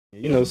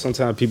You know,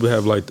 sometimes people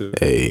have like the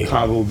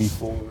convo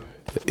before.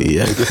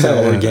 Yeah. Make it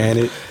sound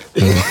organic.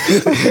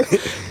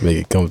 Make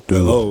it come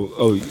through.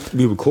 Oh,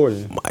 we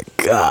recording. My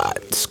God.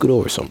 Scoot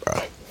over some, bro.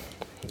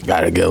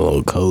 Gotta get a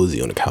little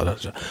cozy on the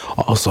couch.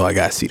 Also, I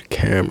gotta see the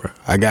camera.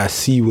 I gotta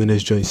see when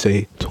this joint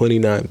say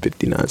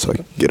 29:59 so I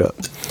can get up.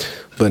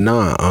 But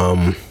nah,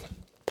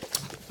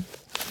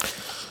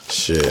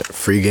 shit.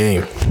 Free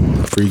game.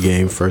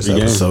 First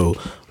episode.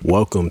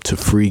 Welcome to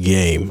Free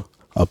Game,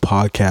 a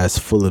podcast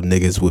full of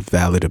niggas with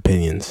valid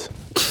opinions.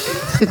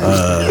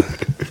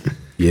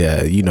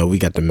 Yeah, you know, we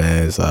got the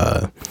mans,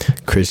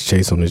 Chris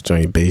Chase on this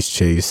joint, Bass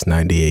Chase,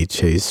 98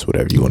 Chase,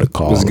 whatever you want to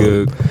call What's him.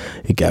 good?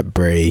 You got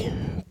Bray,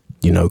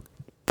 you know,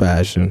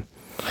 fashion,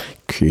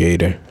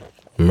 creator,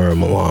 Murr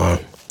Milan,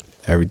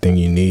 everything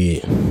you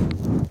need.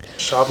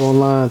 Shop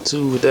online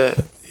too with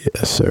that.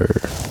 Yes, sir.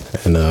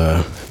 And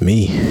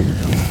me.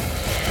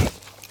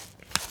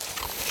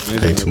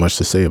 Ain't too much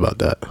to say about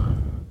that. But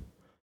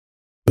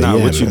nah,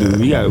 yeah, what you man.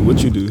 do?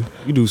 What you do?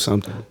 You do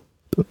something.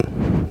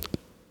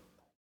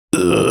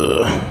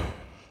 I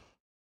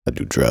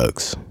do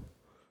drugs.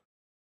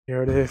 You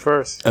heard it here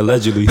first.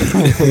 Allegedly.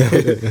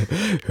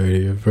 Heard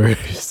it here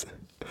first.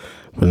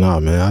 But nah,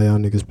 man, how y'all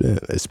niggas been?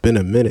 It's been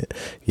a minute.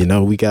 You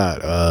know, we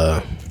got,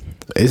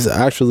 it's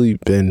actually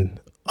been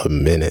a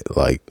minute,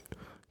 like,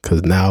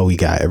 cause now we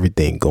got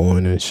everything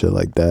going and shit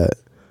like that.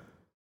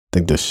 I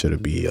think this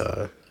should be,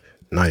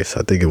 nice.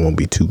 I think it won't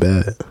be too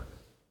bad.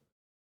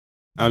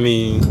 I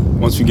mean,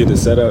 once we get it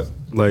set up,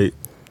 like,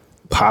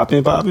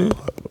 popping,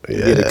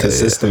 Yeah, get a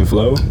consistent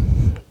flow.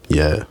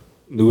 Yeah.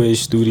 New Age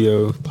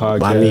Studio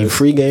podcast. I mean,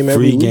 free game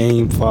every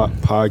week.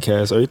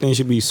 Podcast. Everything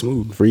should be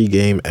smooth. Free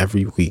game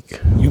every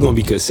week. You gonna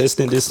be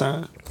consistent this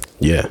time?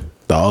 Yeah.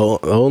 The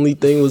only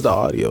thing was the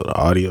audio. The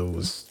audio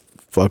was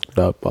fucked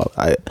up.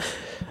 I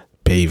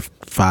paid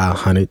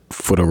 $500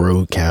 for the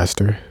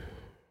Rodecaster.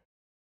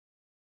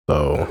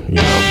 So, you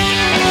know.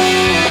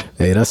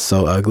 Hey, that's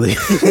so ugly.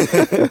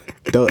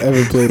 Don't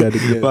ever play that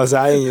again. But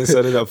I ain't even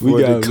set it up for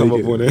it to come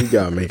up on it. We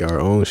gotta make our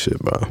own shit,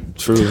 bro.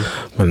 True.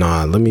 But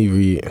nah, let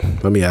me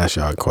ask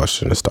y'all a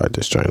question to start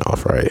this joint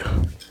off, right?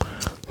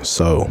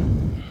 So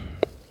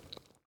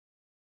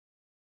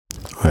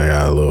I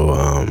got a little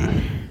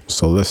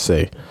so let's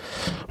say,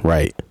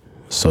 right,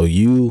 so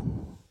you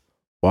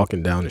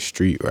walking down the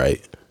street,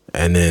 right?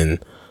 And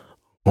then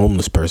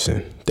homeless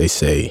person, they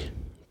say,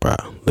 bro,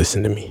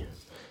 listen to me.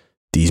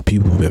 These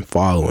people have been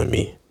following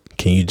me.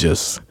 Can you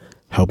just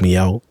help me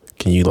out?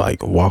 Can you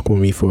like walk with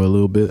me for a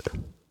little bit?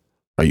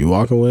 Are you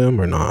walking with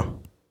him or not?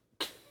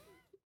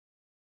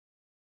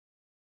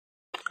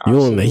 He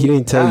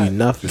didn't tell you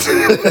nothing.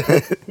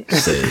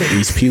 Said,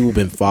 these people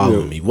been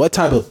following me. What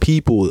type of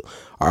people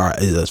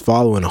is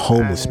following a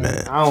homeless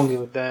man? I don't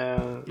give a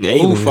damn. The Who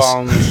aliens.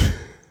 following me?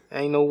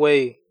 Ain't no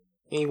way.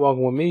 He ain't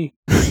walking with me.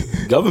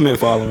 Government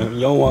following him.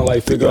 You don't want to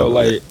like figure out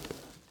like,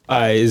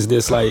 alright, is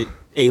this like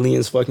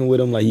aliens fucking with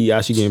him? Like he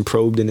actually getting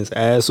probed in his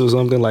ass or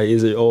something? Like,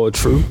 is it all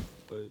true?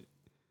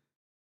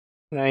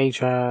 I ain't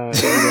trying to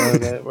do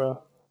that, bro.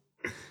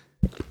 If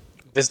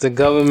it's the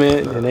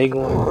government, then they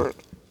going to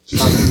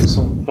try to do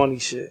some funny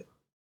shit.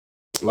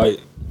 Like,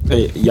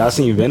 hey, y'all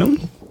seen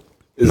Venom?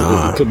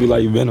 Nah. It could be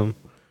like Venom.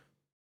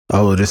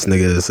 Oh, this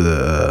nigga is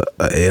a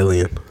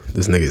alien.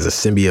 This nigga is a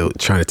symbiote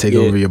trying to take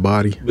over your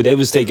body. But they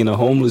was taking the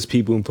homeless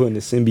people and putting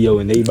the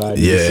symbiote in their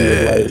body.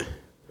 Yeah.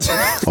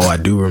 Oh, I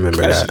do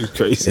remember that. That's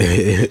crazy.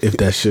 If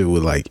that shit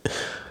would like,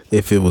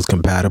 if it was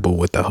compatible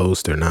with the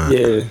host or not.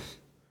 Yeah.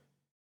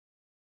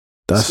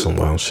 That's some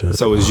wild shit.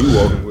 So is you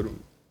walking with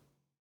him?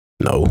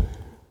 No.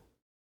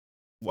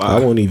 Wow. I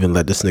won't even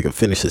let this nigga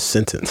finish his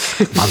sentence.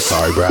 I'm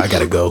sorry, bro. I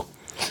gotta go.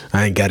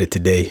 I ain't got it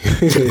today.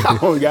 I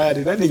don't got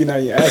it. That nigga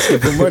not even asking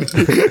for money.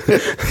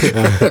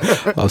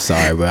 I'm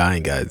sorry, bro. I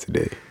ain't got it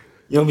today.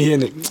 You don't be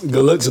hearing it.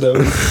 Good looks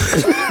though.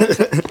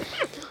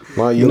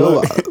 Well, you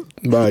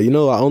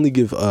know, I only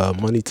give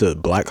money to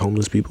black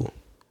homeless people.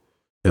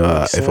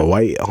 If a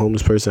white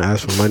homeless person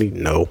asks for money,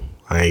 no,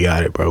 I ain't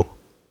got it, bro.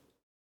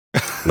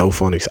 No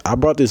funny. I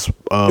brought this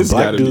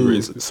black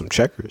dude some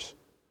checkers.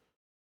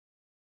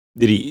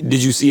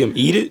 Did you see him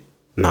eat it?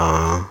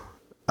 Nah,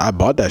 I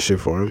bought that shit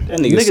for him. That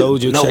nigga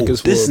sold your checkers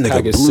for this a nigga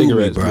pack of blew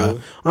cigarettes, me, bro.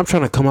 I'm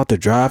trying to come out the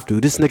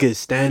drive-thru. This nigga is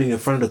standing in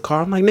front of the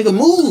car. I'm like, nigga,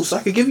 move so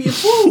I can give you your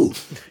food.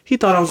 He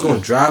thought I was gonna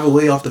drive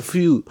away off the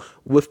food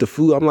with the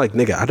food. I'm like,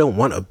 nigga, I don't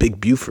want a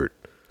Big Buford.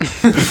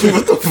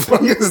 What the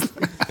fuck is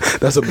that?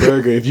 That's a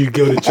burger. If you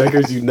go to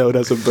Checkers, you know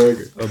that's a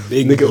burger. A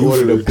big nigga Buford.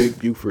 ordered a Big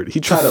Buford.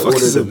 He tried to order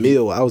the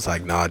meal. I was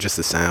like, nah, just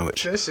a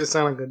sandwich. That shit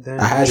sound like a damn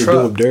I had to do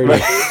him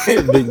dirty.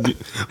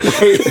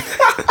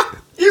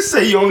 You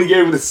say you only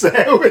gave him the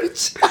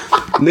sandwich?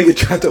 Nigga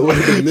tried to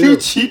order the meal. You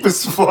cheap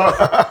as fuck.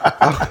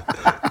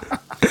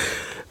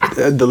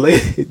 The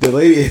lady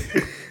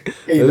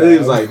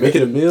was like,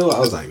 making a meal. I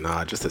was like,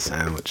 nah, just a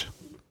sandwich.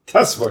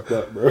 That's fucked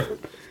up, bro.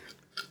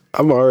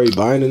 I'm already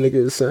buying a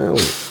nigga a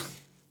sandwich.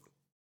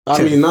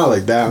 I mean, not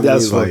like that.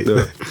 That's fucked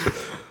up.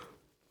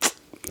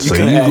 So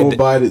you gonna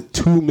buy the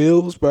 2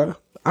 meals, bro?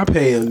 I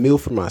pay a meal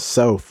for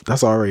myself.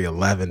 That's already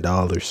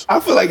 $11. I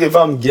feel like if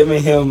I'm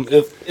giving him,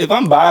 if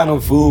I'm buying him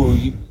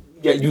food,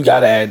 you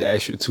gotta add the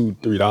extra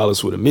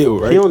 $2-3 for the meal,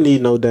 right? He don't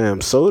need no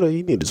damn soda.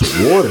 He needs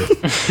some water.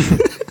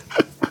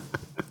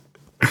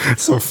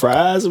 Some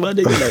fries, my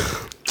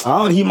nigga.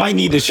 Like, he might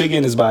need the sugar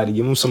in his body.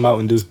 Give him some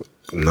Mountain Dew.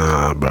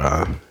 Nah,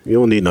 bro. You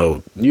don't need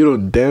no. You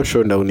don't damn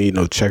sure don't need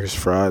no Checkers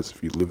fries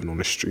if you living on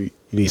the street.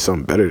 You need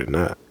something better than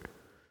that.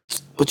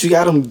 But you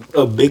got him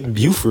a big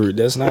Buford.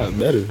 That's not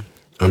better.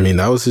 I mean,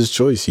 that was his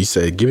choice. He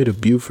said, "Give me the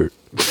Buford."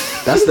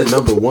 That's the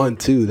number one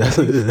too. That's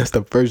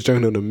the first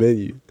joint on the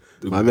menu.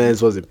 My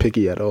man's wasn't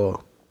picky at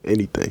all.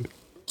 Anything.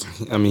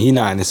 I mean, he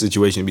not in a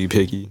situation to be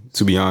picky.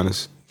 To be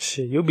honest.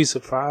 Shit, you'll be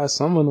surprised.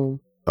 Some of them.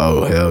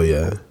 Oh hell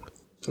yeah.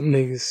 Them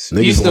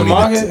niggas used to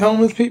market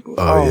homeless people.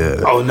 Oh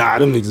yeah. Oh nah,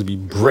 them niggas be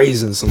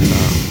brazen sometimes.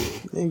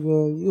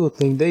 Nigga, you'll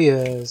think they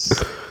ass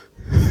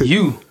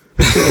you in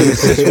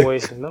this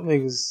situation. Them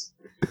niggas.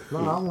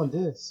 Nah, I want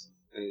this.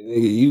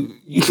 Nigga,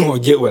 you gonna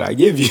get what I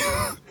give you.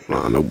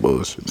 Nah, no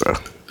bullshit, bro.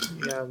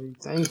 You gotta be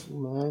thankful,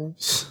 man.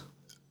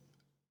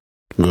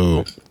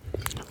 No,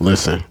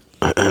 listen.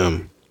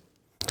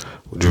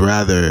 Would you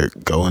rather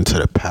go into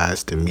the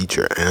past and meet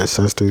your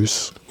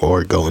ancestors,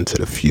 or go into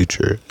the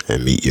future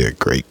and meet your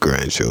great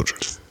grandchildren?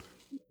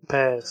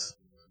 Pass.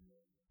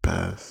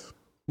 Pass.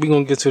 We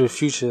gonna get to the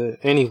future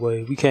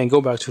anyway. We can't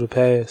go back to the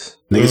past.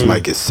 Niggas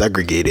might get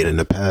segregated in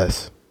the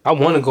past. I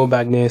want to go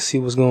back there and see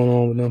what's going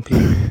on with them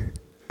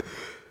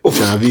people.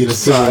 Trying to be the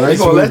civil They rights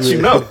gonna let movement.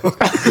 you know.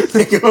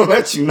 They gonna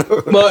let you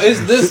know. But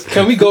is this?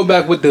 Can we go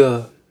back with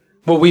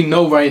what we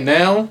know right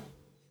now?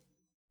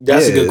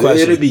 That's a good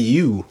question. It'll be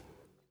you.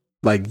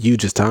 Like, you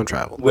just time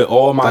travel. With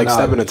all my like,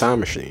 step in a knowledge. time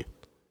machine.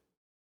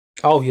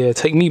 Oh yeah,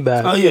 take me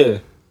back. Oh yeah.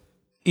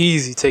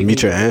 Easy, take Meet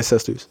me your back.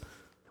 ancestors.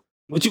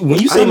 But when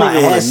you I say don't my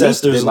even wanna meet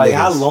ancestors, them like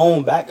how niggas.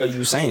 long back are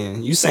you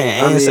saying? You saying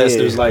I mean,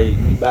 ancestors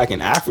like back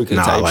in Africa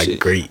Nah, type like shit.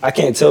 great. I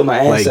can't tell my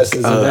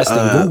ancestors invest in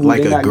Google.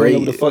 like They're a not gonna know what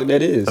great- the fuck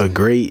that is. A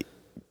great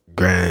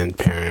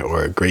grandparent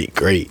or a great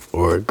great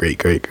or a great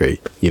great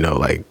great. You know,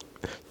 like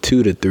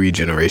 2 to 3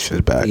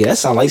 generations back. Yeah, that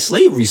sound like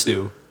slavery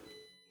still.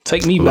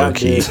 Take me Low back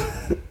key.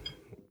 there.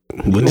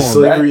 When Come on,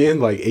 slavery in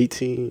like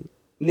 18.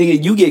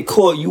 Nigga, you get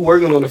caught, you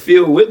working on the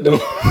field with them.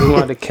 They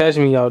want to catch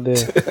me out there.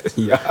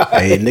 Yeah.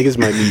 Hey, niggas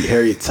might meet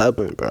Harriet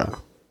Tubman, bro.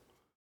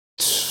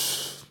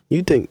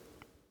 You think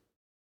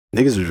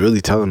niggas was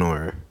really telling on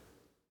her?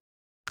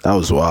 That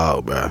was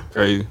wild, bro.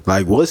 Crazy.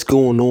 Like, what's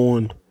going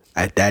on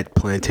at that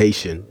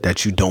plantation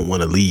that you don't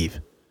want to leave?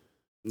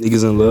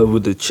 Niggas in love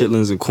with the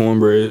chitlins and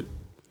cornbread.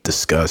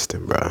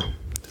 Disgusting, bro.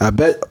 I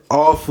bet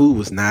all food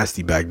was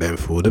nasty back then,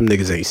 fool. Them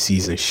niggas ain't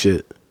seasoned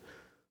shit.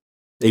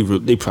 They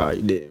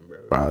probably did, bro.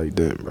 Probably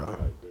didn't, bro.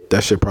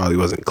 That shit probably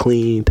wasn't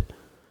cleaned.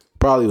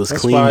 Probably was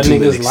That's clean why to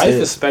an niggas' life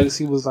extent.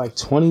 expectancy was like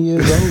 20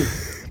 years old.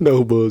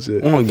 No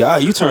bullshit. Oh my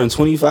God, you turn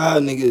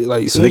 25, nigga.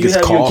 Like, as soon as you Niggas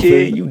have your coughing.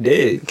 kid, you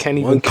dead. Can't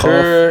One even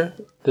cure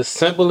the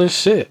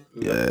simplest shit.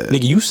 Yeah.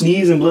 Nigga, you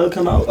sneeze and blood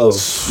come out. Oh,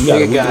 you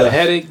got Nigga got a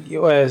headache.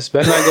 Your ass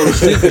better not go to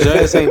sleep because your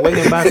ass ain't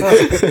waking back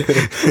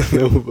up.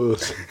 No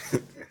bullshit.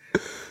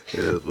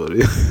 Yeah,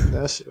 buddy.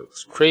 That shit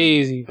was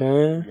crazy,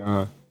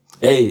 man.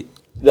 Hey,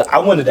 I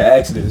wanted to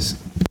ask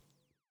this.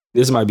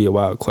 This might be a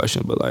wild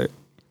question, but like,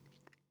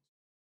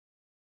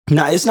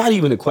 nah, it's not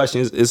even a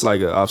question. It's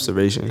like an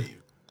observation.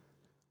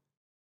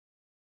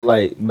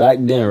 Like back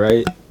then,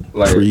 right?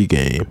 Like,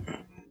 Pre-game.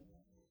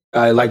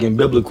 like in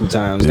biblical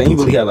times, they ain't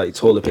really had like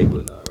toilet paper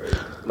or nothing,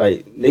 right?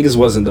 Like niggas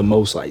wasn't the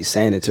most like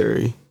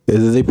sanitary.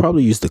 They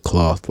probably used a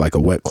cloth, like a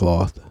wet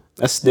cloth.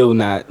 That's still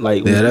not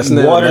like Yeah, that's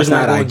water's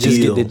not not gonna just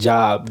get ideal. the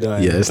job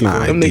done. Yeah, it's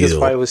not Them niggas ideal.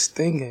 probably was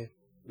thinking.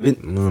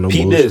 No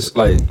Peep bullshit. this,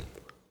 like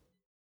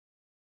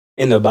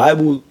in the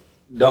Bible,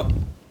 don't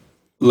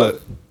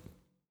look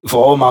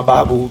for all my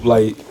Bible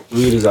like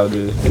readers out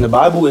there. In the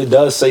Bible, it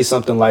does say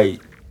something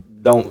like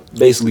don't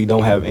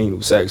have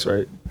anal sex,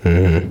 right?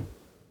 Mm-hmm.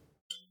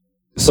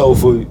 So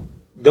for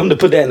them to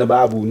put that in the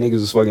Bible, niggas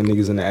was fucking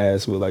niggas in the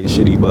ass with like a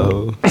shitty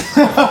butthole.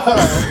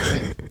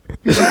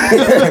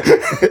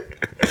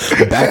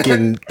 Back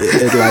in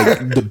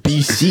like the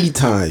BC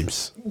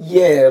times.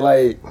 Yeah,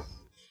 like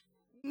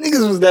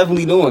niggas was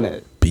definitely doing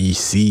that.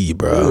 BC,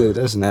 bro. Yeah,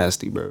 that's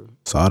nasty, bro.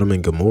 Sodom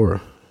and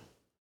Gomorrah.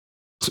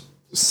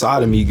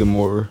 Sodomy,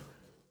 Gomorrah.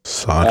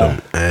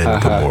 Sodom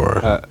and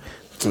Gomorrah.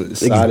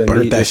 Sodomy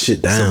burnt that is- shit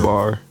it's a down.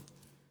 bar.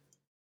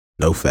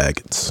 No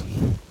faggots.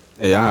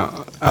 Hey, I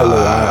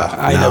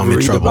now never I'm in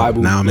read trouble. the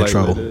Bible. Now I'm in like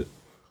trouble. that.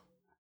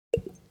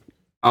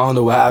 I don't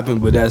know what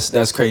happened, but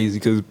that's crazy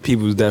because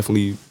people was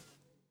definitely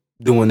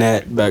doing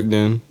that back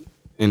then,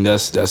 and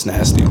that's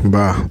nasty.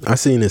 Bro, I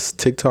seen this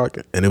TikTok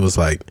and it was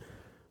like,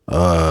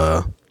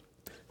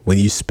 when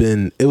you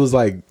spend, it was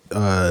like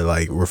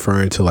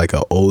referring to like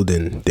a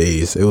olden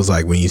days. It was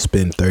like when you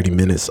spend 30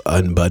 minutes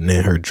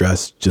unbuttoning her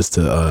dress just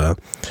to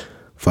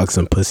fuck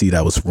some pussy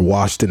that was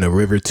washed in a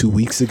river 2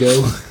 weeks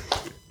ago.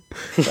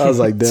 I was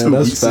like, damn, 2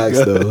 that's weeks facts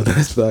ago. though.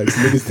 That's facts.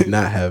 Niggas did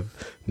not have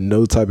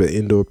no type of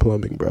indoor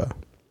plumbing, bro.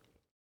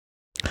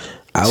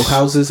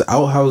 Outhouses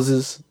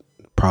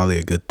probably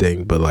a good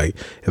thing. But like,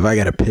 if I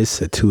gotta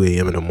piss at 2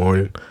 a.m. in the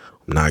morning,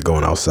 I'm not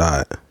going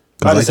outside.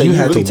 I Like, say you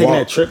had really to taking walk,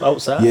 that trip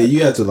outside? yeah,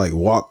 you had to like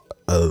walk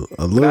a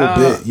little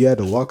bit. You had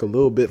to walk a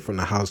little bit from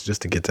the house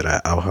just to get to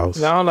that outhouse.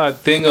 Now I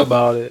think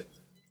about it.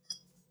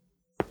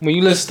 When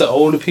you listen to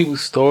older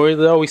people's stories,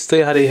 they always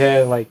say how they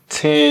had like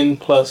 10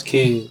 plus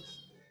kids.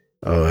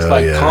 Oh, It's hell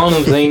like yeah.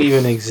 condoms ain't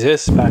even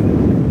exist back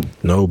in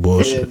No the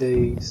bullshit.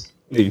 days.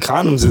 The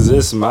condoms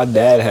exist. My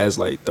dad has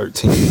like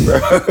 13, bro.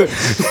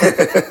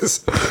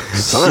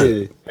 Son.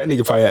 Shit, that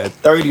nigga probably had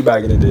 30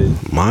 back in the day.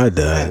 My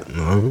dad,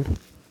 no.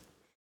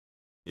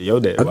 Your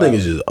dad. I think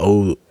it's just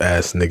old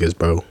ass niggas,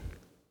 bro.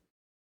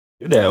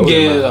 Your dad. Older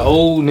Yeah, than the mine.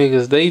 old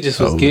niggas, they just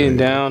was Old getting niggas.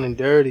 down and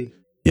dirty.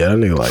 Yeah, that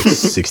nigga like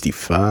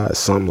 65,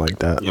 something like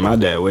that. Yeah, my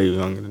dad way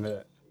younger than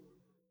that.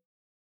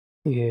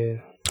 Yeah.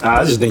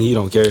 I just think he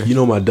don't care. You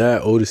know, my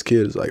dad, oldest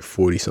kid is like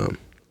 40 something.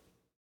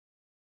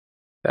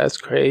 That's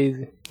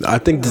crazy. I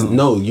think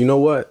no, you know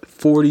what?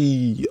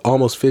 40,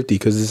 almost 50,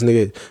 because this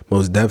nigga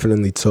most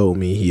definitely told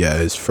me he had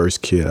his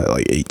first kid at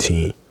like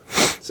 18.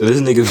 So this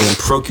nigga's been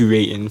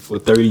procreating for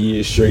 30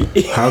 years straight.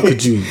 How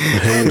could you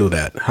handle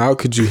that? How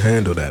could you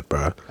handle that,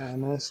 bro?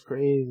 Man, that's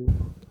crazy.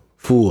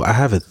 Fool, I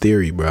have a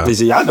theory, bro. They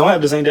say y'all don't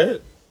have the same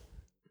dad.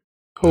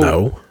 Who?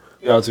 No,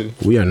 Y'all too.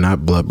 we are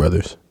not blood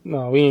brothers.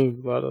 No, we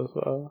ain't brothers.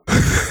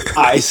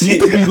 I see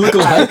it. You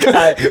looking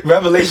like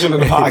revelation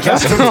of the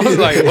podcast. I was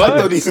like, what?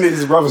 I thought these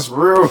niggas brothers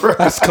for real, bro.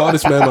 Just call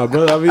this man my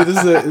brother. I mean,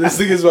 this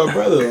nigga's my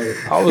brother.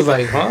 Like, I was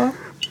like, huh?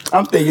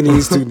 I'm thinking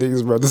these two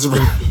niggas brothers.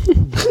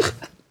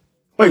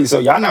 Wait, so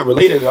y'all not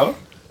related though?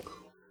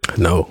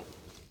 no,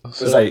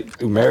 It's like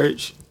through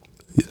marriage.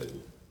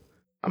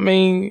 I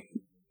mean,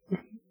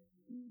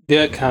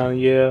 yeah, kind of,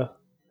 yeah.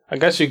 I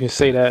guess you can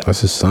say that.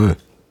 that's his son.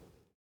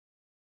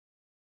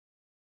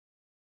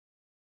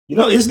 You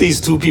know, it's these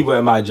two people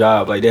at my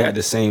job. Like they had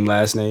the same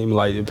last name.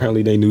 Like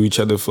apparently they knew each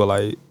other for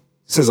like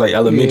since like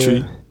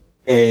elementary,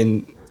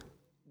 and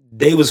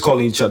they was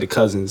calling each other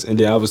cousins. And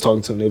then I was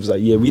talking to them. They was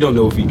like, "Yeah, we don't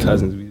know if we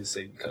cousins. We just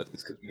say we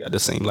cousins because we got the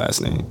same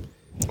last name."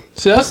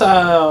 See, that's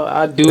how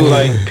I do.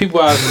 Like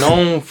people I've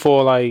known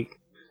for like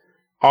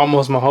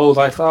almost my whole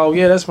life. Oh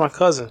yeah, that's my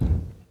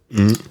cousin.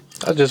 Mm-hmm.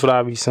 That's just what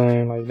I be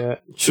saying like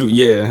that. True.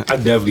 Yeah, I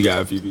definitely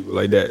got a few people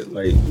like that.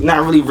 Like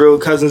not really real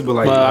cousins, but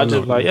like But I know.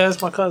 just like, yeah,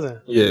 that's my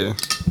cousin. Yeah.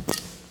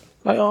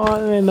 Like, oh, I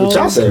didn't know. But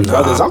y'all say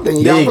brothers. I'm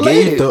thinking they y'all engaged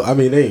related. though. I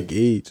mean, they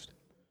engaged.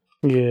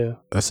 Yeah.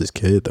 That's his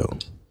kid though.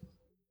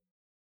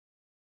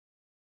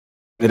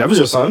 Yeah, that was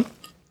your son.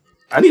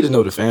 I need to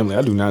know the family.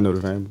 I do not know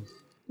the family.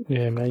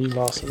 Yeah, man, you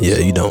lost it. Yeah,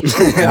 you don't.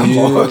 I'm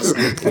lost.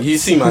 You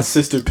see, my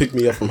sister picked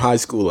me up from high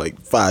school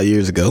like 5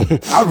 years ago.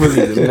 I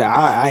really,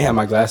 I have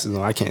my glasses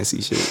on. I can't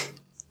see shit.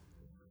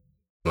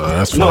 No,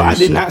 that's No, funny I as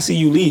did shit. not see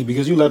you leave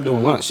because you left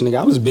during lunch, nigga.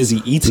 I was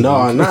busy eating.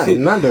 No, not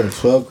during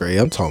 12th grade.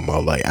 I'm talking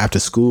about like after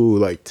school,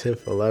 like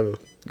 10th, 11th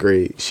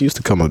grade. She used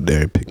to come up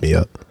there and pick me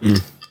up.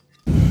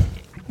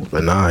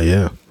 But nah,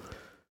 yeah.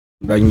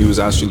 Back when you was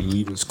actually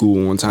leaving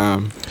school one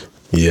time.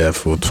 Yeah,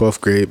 for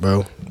 12th grade,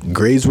 bro.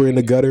 Grades were in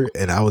the gutter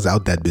and I was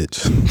out that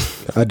bitch.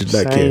 I did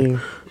not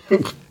care.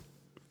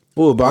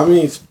 Well, but I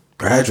mean,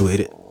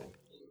 graduated.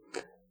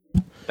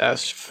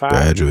 That's fine.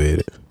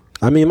 Graduated.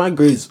 I mean, my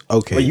grades,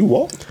 okay. Wait, you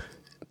walked?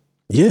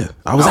 Yeah,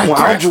 I was I at don't-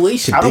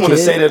 graduation. I don't want to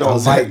dickhead. say that on I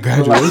was at mic.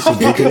 graduation,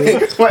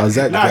 dickhead. What? I was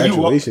at Nah, you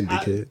walk- graduation,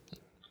 dickhead.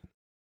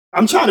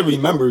 I'm trying to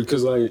remember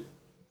because like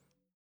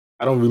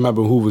I don't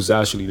remember who was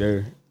actually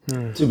there.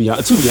 To be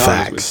honest with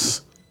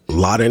Facts. A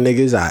lot of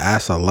niggas. I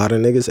asked a lot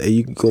of niggas, "Hey,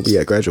 you gonna be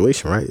at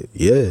graduation, right?"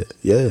 Yeah.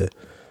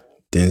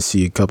 Didn't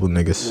see a couple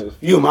niggas. you.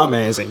 You and my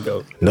mans ain't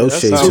go. No That's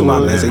shade how to it my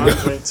was in man.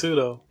 my drink too,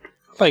 though.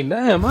 Like,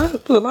 damn, a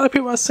lot of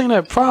people I seen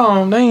at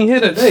prom, they ain't here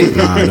today.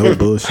 Nah, no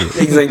bullshit.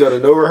 Niggas ain't go to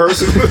no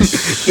rehearsal.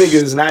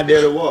 Niggas not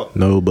there to walk.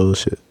 No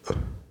bullshit.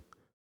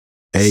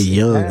 Hey, Man,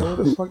 young. where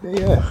the fuck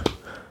they at?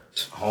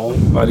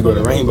 Home. About to go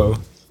to Rainbow.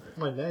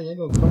 I'm like, damn, you ain't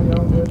gonna call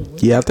y'all there?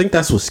 Yeah, I think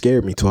that's what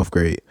scared me 12th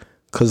grade.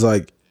 Cause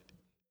like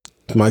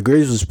my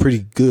grades was pretty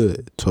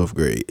good 12th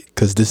grade.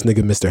 Cause this nigga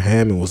Mr.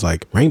 Hammond was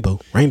like, rainbow.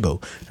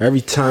 Every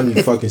time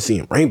you fucking see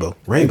him, rainbow.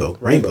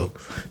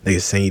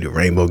 Niggas saying you to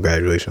rainbow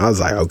graduation. I was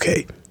like,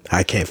 okay,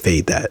 I can't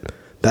fade that.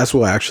 That's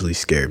what actually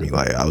scared me.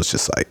 Like I was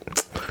just like,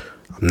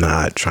 I'm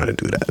not trying to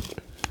do that.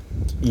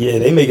 Yeah,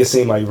 they make it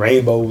seem like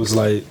Rainbow was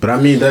like But I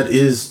mean that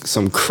is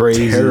some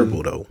crazy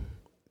terrible though.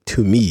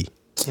 To me.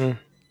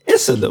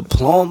 It's a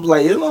diploma.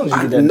 Like as long as you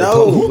I get that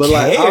know, diploma, who but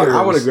like cares?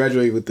 I want to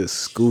graduate with this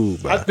school,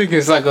 bro. I think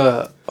it's like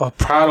a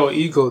pride or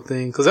ego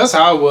thing, because that's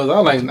how I was. I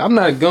was like, I'm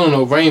not going to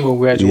no rainbow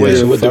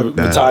graduation. with the fuck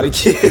that. retarded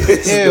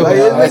kids. Yeah, Like,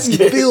 well, it makes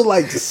you feel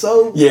like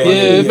so. Yeah,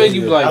 it made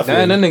you be I like, feel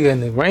damn, that you. nigga in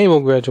the rainbow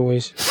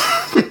graduation.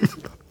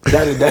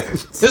 That,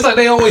 It's like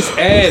they always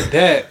add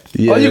that.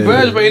 Yeah. Oh, you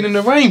graduated in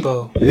the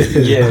rainbow. yeah,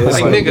 it's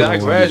Like, nigga, I yeah.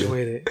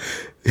 graduated.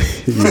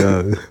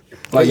 Yeah.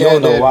 Like you Yeah,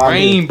 don't know that why.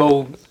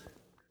 rainbow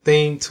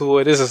thing to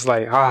it. This is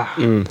like, had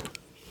to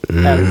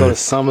go to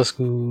summer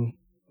school.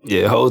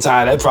 Yeah, the whole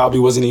time that probably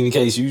wasn't even the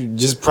case. You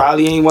just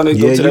probably ain't want to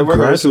go Yeah, to you that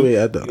rehearsal.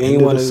 graduate at the You end ain't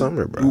of want the to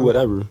summer, bro. do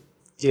whatever.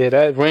 Yeah,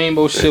 that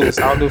rainbow shit was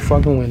out the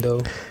fucking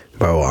window.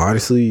 Bro,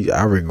 honestly,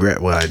 I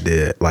regret what I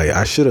did. Like,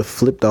 I should have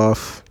flipped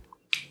off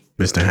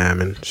Mr.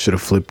 Hammond, should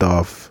have flipped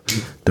off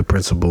the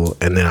principal,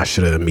 and then I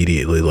should have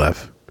immediately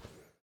left.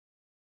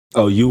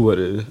 Oh, you would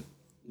have.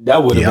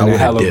 That would have Yeah, I been a would've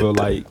hell of a dipped.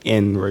 like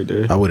end right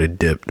there. I would have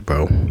dipped,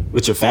 bro.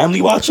 With your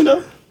family watching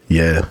though?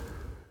 Yeah.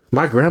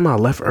 My grandma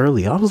left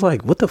early. I was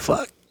like, what the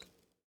fuck?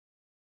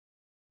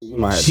 You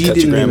might have She to cut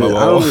your didn't grandma even.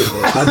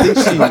 off.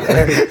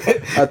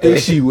 I think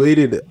she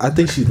waited. I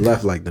think she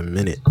left like the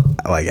minute,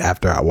 like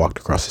after I walked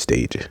across the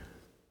stage.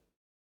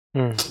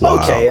 Wow.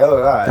 Okay, all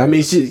right. I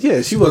mean,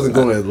 she wasn't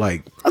going to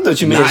like. I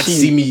thought you meant not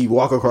see me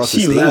walk across the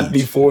she stage. left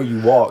before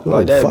you walked.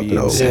 Like Oh, that'd fuck be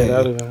no. insane. Yeah,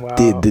 that'd have been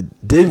wild.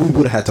 Then we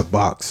would have had to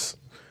box.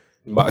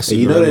 Box And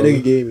your you know that grandma.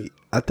 nigga gave me.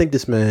 I think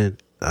this man.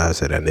 I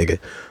said that nigga.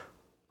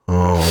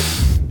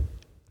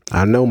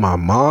 I know my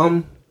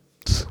mom.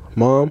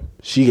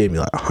 She gave me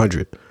like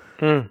 100.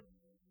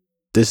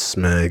 This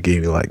man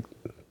gave me like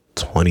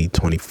 20,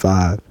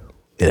 25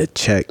 in a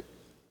check.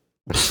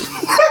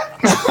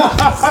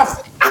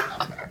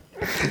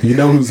 You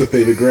know who's a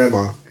favorite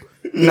grandma?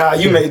 Nah,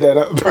 you made that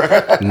up,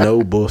 bro.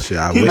 No bullshit.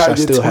 I You wish not I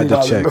get still had the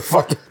 $20 in check. the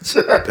fucking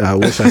check. I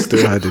wish I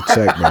still had the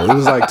check, bro. It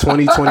was like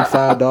 $20,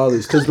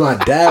 $25 because my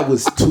dad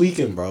was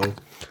tweaking, bro.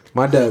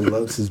 My dad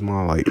loves his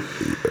mom like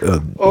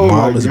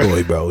mama's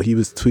boy, bro. He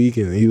was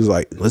tweaking. He was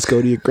like, "Let's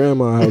go to your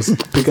grandma's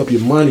house, pick up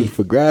your money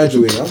for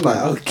graduating." I'm like,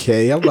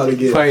 "Okay, I'm about to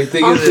get." Probably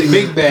think it's a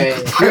big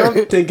bag.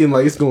 I'm thinking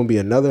like it's gonna be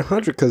another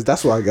 100 because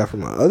that's what I got from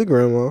my other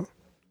grandma.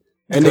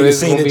 And So nigga it's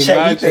seen gonna the be check.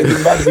 my He think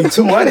it's about to be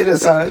 200 or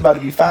something. It's about to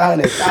be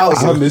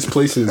 500,000. I'm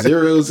misplacing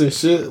zeros and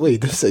shit.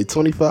 Wait, did it say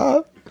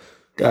 25?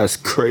 That's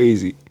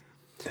crazy.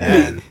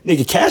 Man.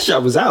 Nigga, Cash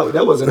App was out.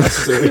 That wasn't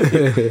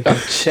necessary.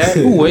 Check.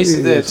 Who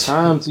wasted their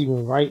time to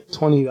even write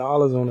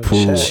 $20 on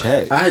a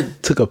check? Check. I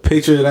took a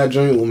picture of that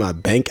joint with my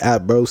bank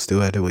app, bro.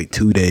 Still had to wait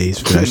 2 days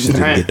for that shit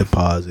to get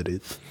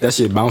deposited. That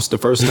shit bounced the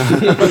first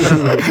time.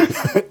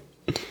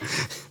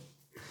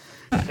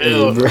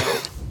 Hey, bro.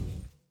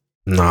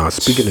 Nah,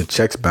 speaking of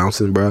checks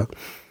bouncing, bro.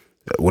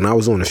 When I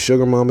was on the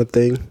Sugar Mama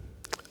thing,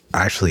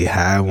 I actually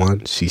had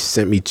one. She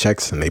sent me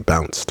checks and they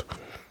bounced.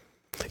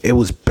 It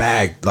was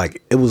bagged.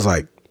 Like, it was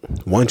like,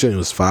 one joint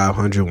was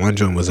 500, one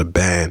joint was a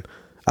band.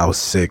 I was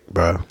sick,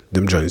 bro.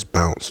 Them joints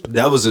bounced.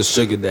 That was a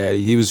sugar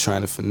daddy. He was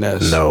trying to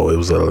finesse. No, it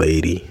was a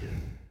lady.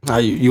 How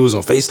you was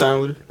on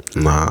FaceTime with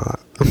Nah.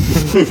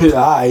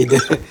 her?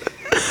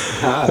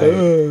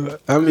 Alright.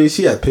 I mean,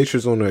 she had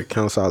pictures on her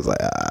account, so I was like,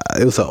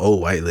 it was an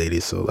old white lady,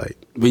 so like.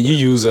 But you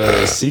use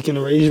seeking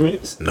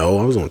arrangements? No,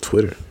 I was on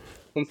Twitter.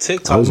 On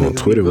TikTok, I was on niggas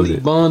Twitter be with really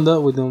it. bond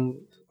up with them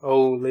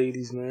old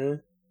ladies,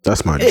 man.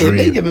 That's my Hey, if they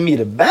dream. giving me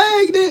the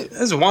bag, then.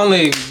 That's one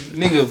lady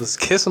nigga was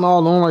kissing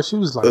all on her. She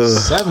was like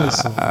 70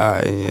 something.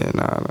 Yeah,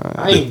 nah.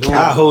 I ain't doing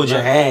I'll hold that.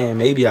 your hand.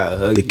 Maybe I'll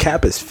hug The you.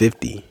 cap is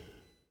 50.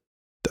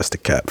 That's the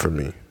cap for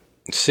me.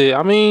 Shit,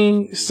 I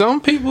mean,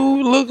 some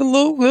people look a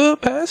little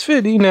good past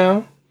 50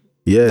 now.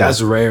 Yeah.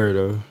 That's rare,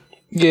 though.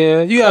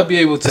 Yeah, you gotta be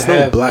able to There's no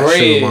have black bread.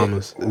 sugar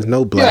mamas. There's no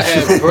You black gotta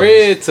sugar have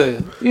bread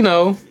to, you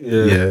know,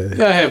 Yeah. Yeah. you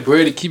gotta have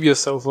bread to keep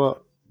yourself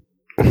up.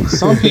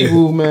 Some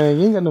people, man,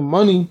 you ain't got no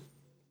money.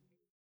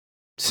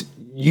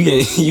 You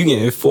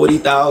getting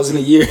 40,000 a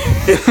year.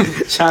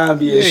 Trying to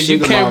be a Yeah, you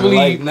sugar can't mama,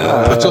 really like,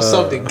 nah. put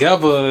yourself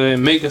together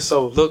and make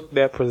yourself look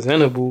that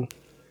presentable.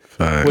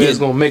 Fine. Where it's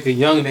gonna make a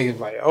young nigga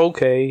like,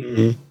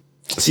 okay,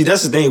 See,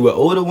 that's the thing with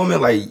older women.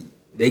 Like,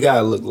 they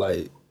gotta look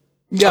like.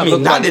 you gotta I mean,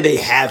 look not like, that they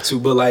have to,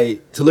 but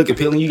like to look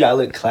appealing, you gotta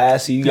look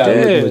classy. You gotta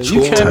yeah, look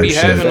mature. you can't be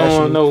Type shit. having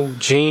on no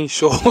jean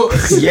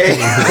shorts, Yeah.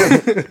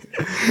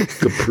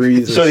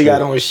 Capris. So they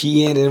got on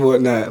Shein and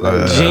whatnot.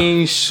 Like,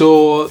 jean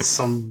shorts,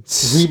 some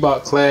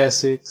Reebok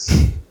classics.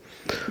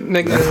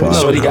 Nigga, Fuck.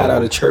 so no. they got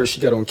out of church. She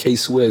got on K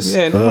Swiss.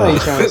 Yeah, nobody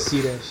trying to see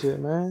that shit,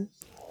 man.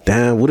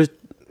 Damn, what did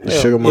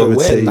sugar Yeah, mama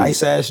wear a say?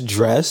 nice ass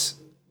dress.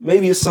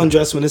 Maybe a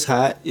sundress when it's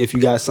hot. If you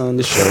got something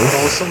to show.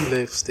 Put on some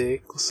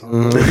lipstick or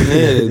something.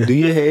 Yeah, do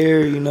your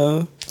hair. You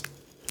know.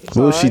 What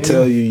would she alright.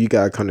 tell you? You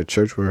gotta come to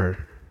church with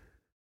her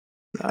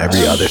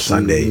every other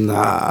Sunday.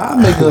 Nah.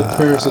 Make an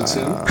appearance or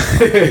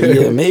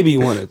two. Yeah, maybe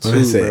one or I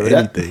two. say Bro.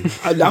 That-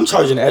 anything. I'm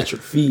charging an extra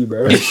fee,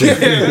 bro.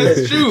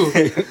 That's true.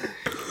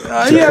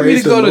 You have me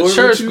praise to go the to Lord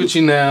church with you? with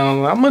you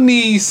now. I'm gonna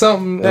need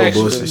something No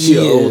extra. bullshit. She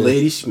an Yeah. old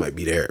lady. She might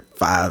be there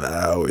 5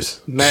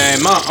 hours.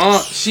 Man, my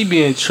aunt, she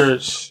be in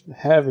church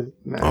having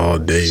man, All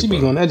day, She be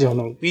bro. going that joint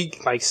on a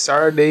week, like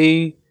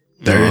Saturday,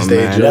 Thursday,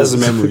 man, that's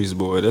jokes. memories,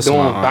 boy. That's doing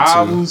my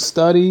aunt, Bible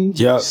study,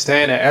 Yep.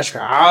 staying an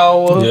extra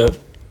hour. too. Yep.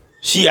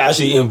 She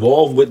actually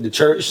involved with the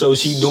church, so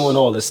she doing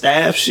all the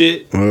staff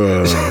shit.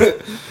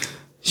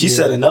 She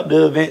setting up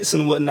the events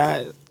and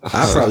whatnot.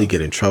 I'll probably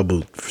get in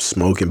trouble for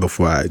smoking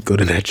before I go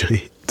to that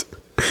joint.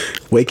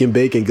 Wake and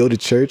bake and go to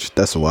church?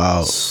 That's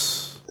wild.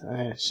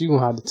 Man, she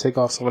gonna have to take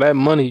off some of that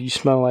money. You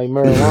smell like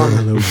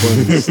marijuana. No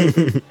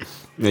funny.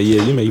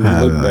 Yeah, you make me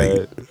look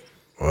bad.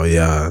 Oh,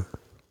 yeah.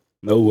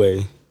 No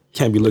way.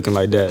 Can't be looking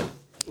like that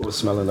or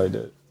smelling like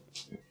that.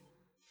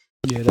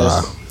 Yeah,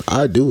 Nah, that's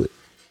I do it.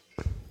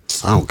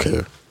 I don't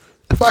care.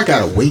 If if I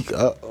gotta wake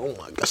up, oh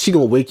my god, she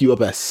gonna wake you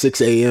up at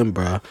 6 a.m.,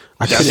 bro.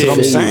 That's what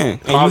I'm saying.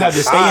 And you have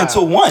to stay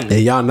until 1.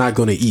 And y'all not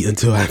gonna eat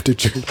until after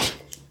church.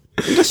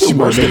 She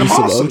worse than the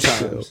mosque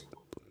sometimes.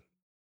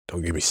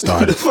 Don't get me What the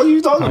started. fuck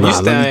you talking You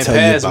about? staying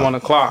past 1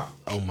 o'clock.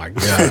 Oh my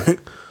god.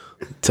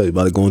 Tell you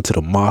about going to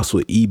the mosque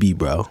with EB,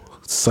 bro.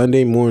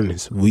 Sunday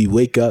mornings, we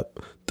wake up.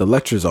 The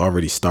lecture's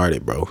already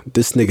started, bro.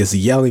 This nigga's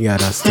yelling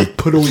at us to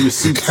put on your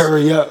suits.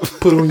 Hurry up.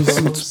 Put on your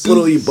suits. Put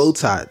on your bow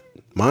tie.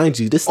 Mind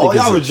you, this Oh, nigga's...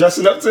 y'all were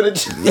dressing up to the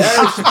gym.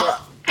 Yes, bro.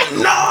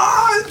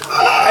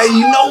 Hey,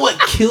 you know what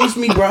kills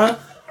me, bro?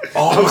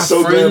 I'm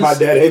so glad my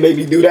dad ain't made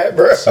me do that,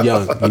 bro.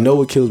 Young, you know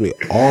what kills me?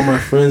 All my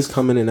friends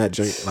coming in that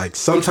joint. Like,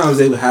 sometimes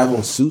they would have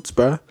on suits,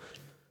 bro.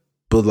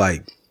 But,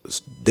 like,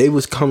 they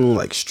was coming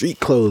like street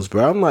clothes,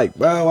 bro. I'm like,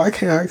 bro, why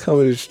can't I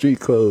come in street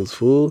clothes,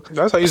 fool?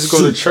 That's how I used to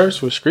go to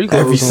church with street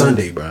clothes Every on.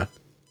 Sunday, bro.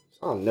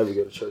 I'll never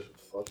go to church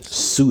with fucking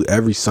Suit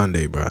every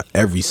Sunday, bro.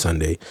 Every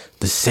Sunday.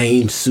 The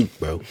same suit,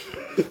 bro.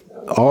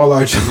 All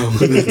our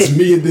childhood,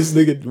 me and this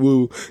nigga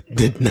Woo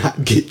did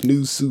not get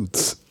new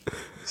suits.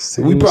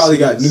 We probably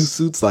got new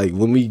suits like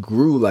when we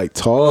grew like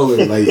taller,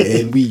 like,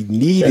 and we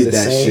needed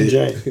that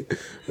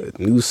shit.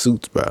 New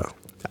suits, bro.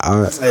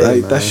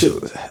 That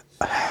shit was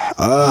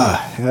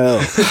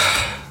hell.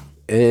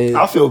 And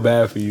I feel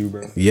bad for you,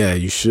 bro. yeah,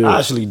 you should. I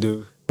actually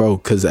do. Bro,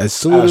 because as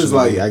soon as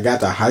like I got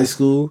to high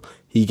school,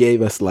 he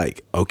gave us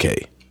like,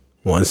 okay,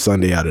 1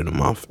 Sunday out of the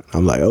month.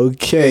 I'm like,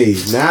 okay,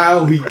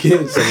 now we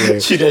get somewhere.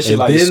 Treat that shit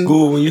like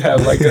school when you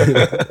have like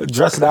a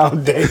dress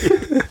down day.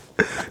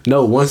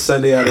 No, 1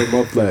 Sunday out of the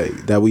month, like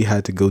that we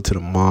had to go to the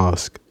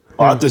mosque.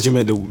 Oh, I thought you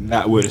meant to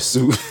not wear the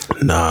suit.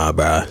 Nah,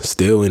 bro,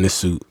 still in the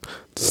suit.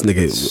 This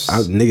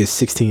nigga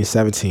 16,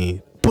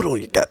 17. Put on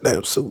your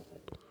goddamn suit,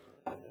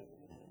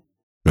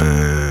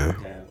 man.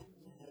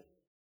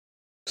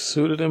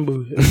 Suited and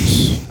booted.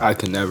 I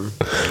can never.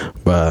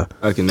 But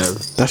I can never.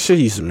 that shit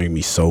used to make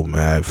me so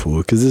mad, fool.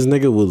 Because this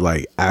nigga would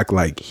like act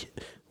like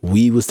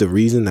we was the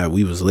reason that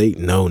we was late.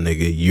 No,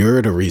 nigga,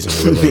 you're the reason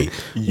we're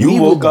late. You we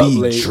woke would up be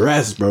late.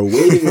 dressed, bro,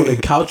 waiting on the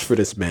couch for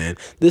this man.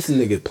 This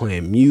nigga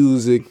playing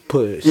music,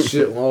 put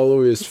shit all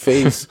over his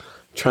face,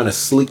 trying to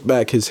slick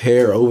back his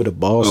hair over the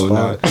ball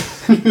spot. Nah.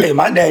 Hey,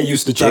 my dad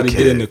used to try to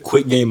get in a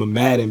quick game of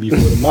Madden before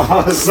the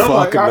mosque. I'm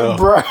like, no.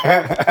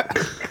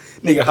 bruh.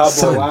 Nigga, hop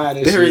Son, online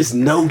and there shit. is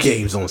no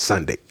games on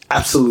Sunday.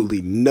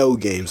 Absolutely no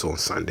games on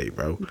Sunday,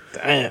 bro.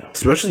 Damn.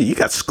 Especially you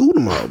got school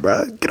tomorrow,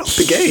 bro. Get off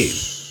the game.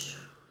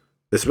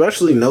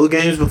 Especially no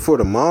games before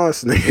the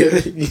mosque,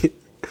 nigga.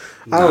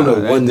 I don't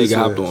know that what nigga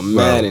hopped on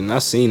Madden. I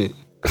seen it.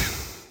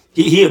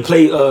 He'd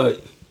play.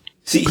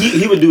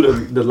 He would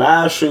do the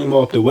live stream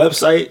off the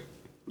website,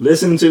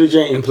 listening to the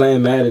joint and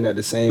playing Madden at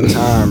the same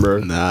time, bro.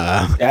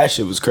 Nah, That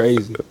shit was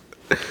crazy.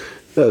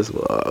 that's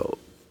wild,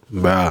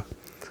 bro.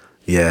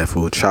 Yeah,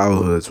 for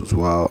childhoods was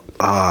wild.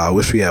 I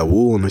wish we had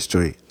Woo on this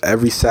joint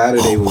every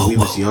Saturday when we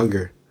was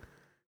younger.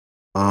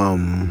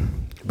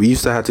 We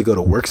used to have to go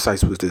to work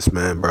sites with this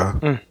man,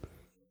 bro.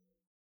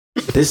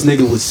 This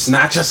nigga would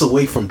snatch us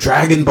away from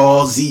Dragon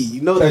Ball Z.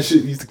 You know that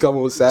shit used to come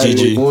on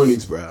Saturday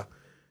mornings, bro.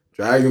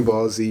 Dragon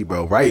Ball Z,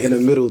 bro. Right in the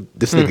middle,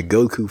 this nigga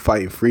Goku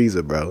fighting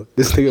Frieza, bro.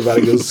 This nigga about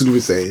to go Super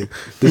Saiyan.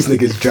 This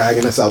nigga's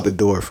dragging us out the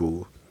door,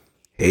 fool.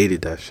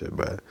 Hated that shit,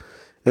 bro.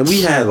 And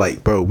we had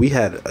like, bro, we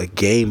had a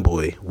Game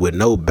Boy with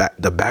no back.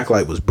 The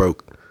backlight was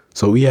broke,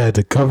 so we had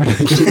to cover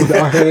that shit with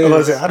our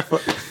hands.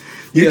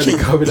 You had to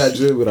cover that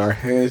shit with our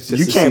hands. Just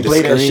You to can't see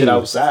play the that screen. shit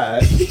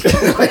outside.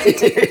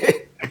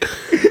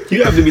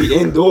 You have to be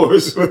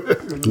indoors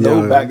with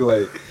no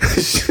backlight.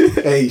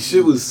 Hey,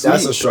 shit was sweet.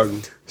 That's a struggle.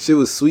 Shit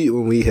was sweet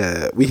when we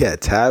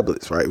had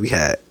tablets, right? We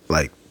had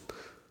like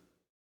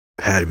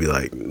had to be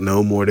like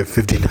no more than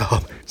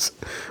 $50.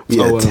 We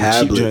had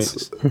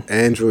tablets,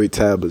 Android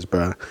tablets,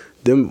 bro.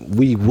 Them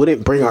we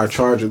wouldn't bring our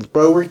chargers,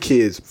 bro. We're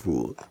kids,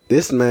 fool.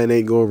 This man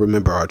ain't gonna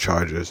remember our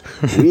chargers.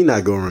 We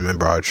not gonna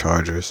remember our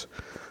chargers.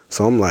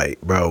 So I'm like,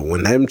 bro,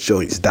 when them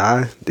joints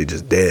die, they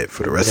just dead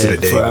for the rest of the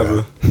day,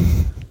 forever. bro.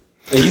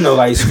 And you know,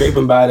 like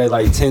scraping by that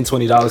like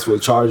 $10-$20 for a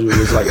charger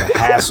was like a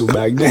hassle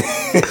back then.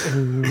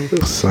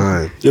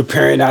 Son, Your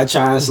parent not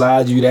trying to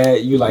slide you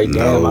that. You like,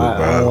 damn, No,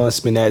 I don't want to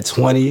spend that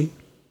 20.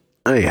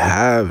 I ain't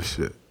have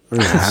shit. I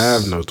ain't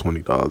have no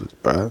 $20,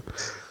 bro.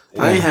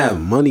 I ain't have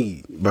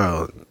money,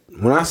 bro.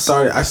 When I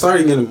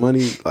started getting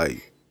money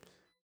like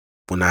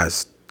when I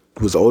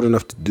was old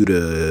enough to do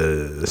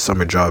the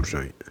summer job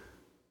joint.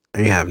 I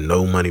ain't have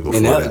no money before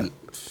that.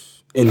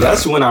 And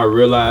that's when I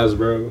realized,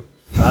 bro,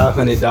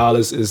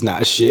 $500 is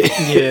not shit.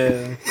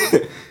 Yeah.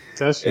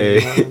 That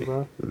shit, Hey.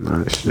 bro.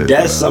 Nah, shit, That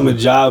bro. summer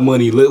job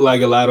money look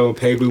like a lot on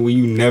paper when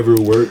you never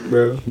work,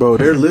 bro. Bro,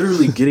 they're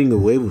literally getting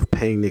away with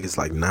paying niggas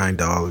like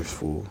 $9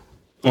 for.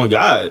 Oh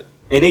God.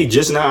 And they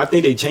just now, I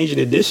think they changing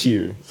it this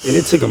year. And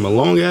it took them a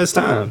long ass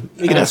time.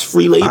 Nigga, that's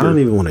free labor. I don't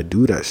even want to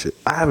do that shit.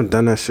 I haven't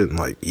done that shit in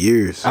like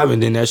years. I haven't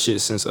done that shit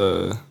since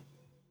my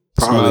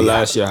Probably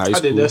last year of high school.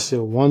 I did that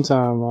shit one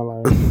time in my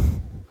life.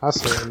 I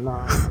said,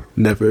 nah.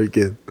 Never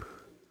again.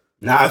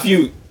 Now, if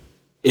you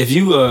if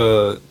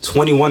you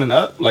 21 and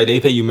up, like they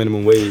pay you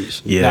minimum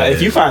wage. Yeah. Now,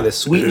 if you find a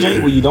sweet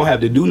joint where you don't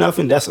have to do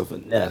nothing, that's a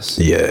finesse.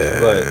 Yeah.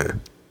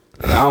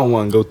 But I don't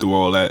want to go through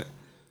all that.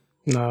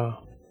 No.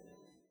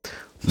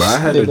 But I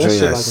had a That drink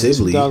shit at like in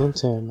Sibley.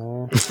 2010,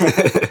 man.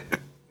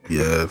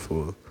 Yeah,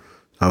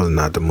 that was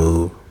not the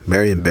move.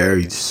 Marion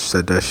Barry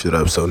set that shit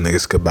up so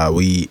niggas could buy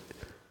weed.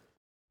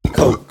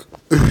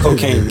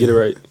 Cocaine, get it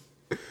right.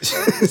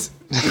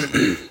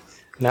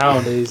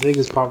 Nowadays,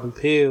 niggas popping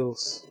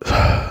pills.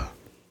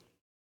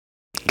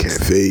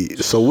 Can't fade.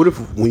 So what if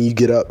when you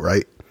get up,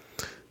 right,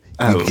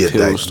 you get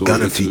that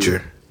Gunna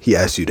feature, he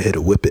asked you to hit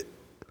a whip it.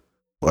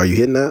 Are you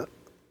hitting that?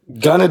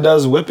 Gunna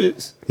does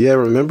whippets? Yeah,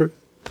 remember?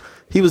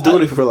 He was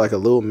doing it for like a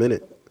little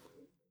minute.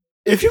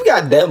 If you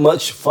got that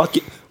much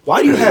fucking...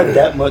 Why do you have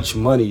that much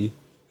money?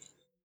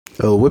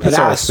 Oh, whippets And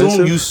are I assume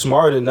expensive? you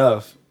smart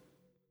enough.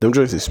 Them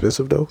drinks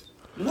expensive though?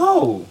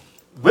 No.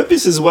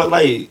 Whippets is what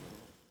like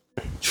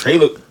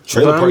trailer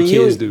But, I park mean,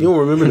 kids do. You don't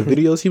remember the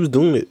videos? He was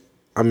doing it.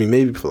 I mean,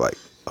 maybe for like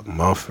a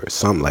month or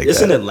something like It's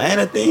that. an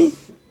Atlanta thing?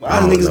 Why I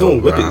are don't niggas know,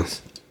 doing bro.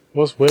 whippets?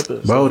 What's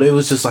whippers? Bro, they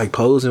was just like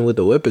posing with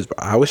the whippets, bro.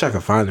 I wish I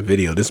could find the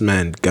video. This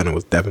man Gunna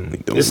was definitely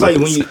doing It's like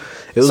whippets. when you...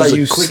 It was like a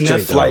you quick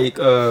sniff joint,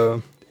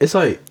 like... It's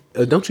like,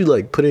 don't you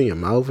like put it in your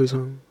mouth or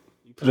something?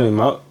 You put it in your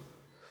mouth.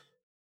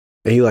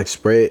 And you like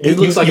spray it. It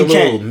You- looks like you a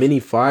little can't. mini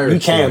fire. You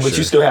can, but you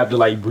extinguisher. still have to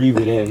like breathe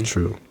it in.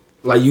 True.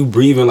 Like you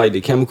breathing like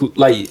the chemical...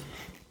 Like...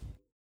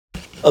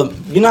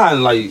 you know how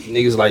like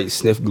niggas like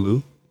sniff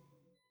glue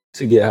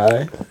to get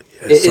high?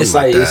 It's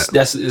like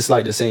that. it's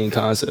like the same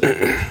concept.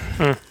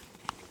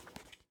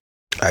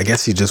 I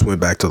guess he just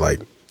went back to like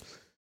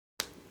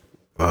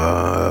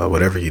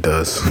whatever he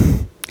does.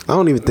 I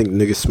don't even think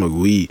niggas smoke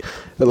weed.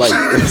 But like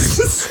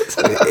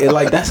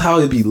like that's how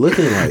it be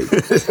looking like.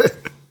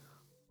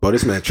 Bro,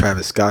 this man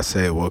Travis Scott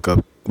said woke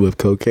up with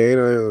cocaine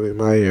in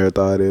my hair,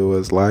 thought it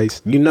was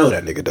lice. You know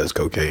that nigga does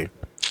cocaine.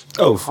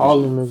 Oh,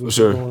 All them niggas for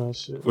sure. doing that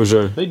shit. For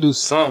sure. They do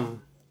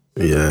something.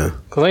 Yeah.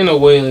 Cause ain't no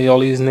way all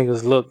these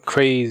niggas look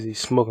crazy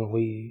smoking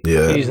weed.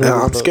 Yeah. These And niggas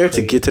I'm look scared to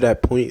crazy. get to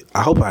that point.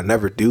 I hope I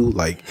never do,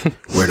 like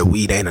where the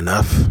weed ain't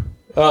enough.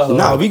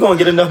 Nah, we gonna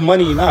get enough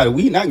money. Nah,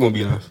 we not gonna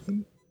be enough.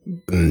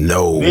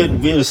 No. We're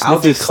I'll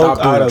sniffing just stop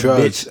coke out doing of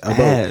drugs. bitch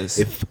ass.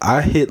 If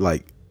I hit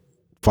like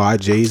 5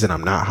 J's and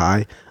I'm not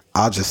high,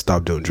 I'll just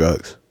stop doing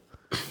drugs.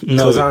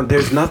 No, Because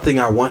there's nothing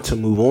I want to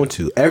move on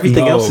to.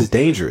 Everything No. else is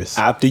dangerous.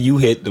 after you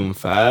hit them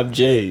 5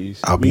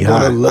 J's, I'll be you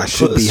gonna high. I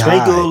should be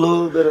sprinkle high. a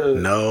little bit of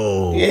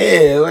No.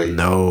 yeah, like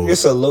No.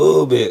 it's a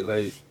little bit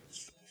like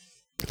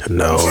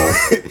No.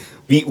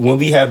 when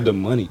we have the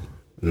money,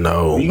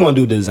 No. we gonna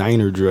do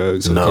designer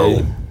drugs. Okay?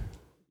 No.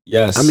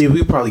 Yes, I mean,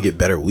 we probably get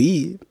better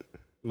weed.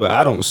 but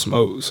I don't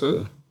smoke.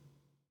 So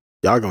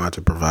Y'all gonna have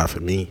to provide for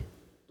me.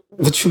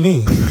 what you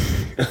mean?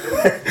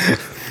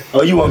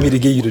 Oh, you want me to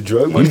give you the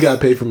drug money? You gotta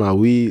pay for my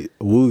weed.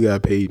 Woo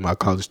gotta pay my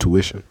college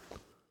tuition.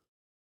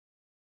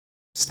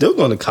 Still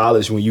going to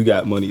college when you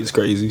got money is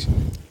crazy.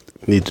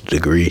 Need a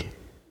degree.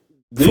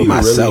 Do For you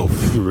myself.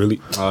 Really, you really?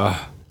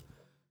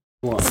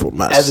 For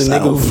myself. As a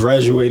nigga who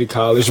graduated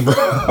college, bro.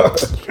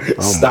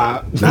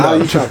 Stop. Now No.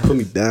 you trying to put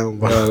me down,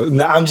 bro.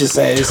 No, I'm just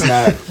saying it's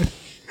not.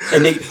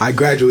 And I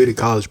graduated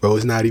college, bro.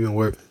 It's not even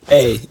worth it.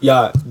 hey,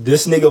 y'all,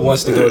 this nigga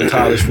wants to go to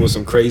college for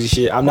some crazy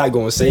shit. I'm not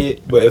gonna say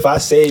it, but if I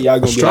say it, y'all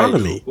gonna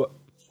Astronomy. be like, what?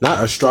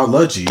 Not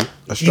astrology. He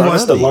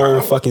wants to Astronomy.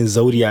 learn fucking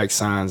zodiac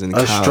signs in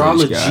college,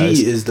 Astrology guys.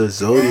 is the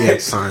zodiac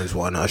signs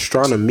one.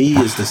 Astronomy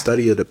is the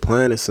study of the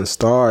planets and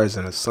stars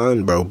and the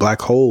sun, bro.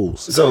 Black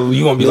holes. So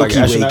you gonna be like Milky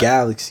an Way astronaut?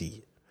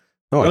 galaxy.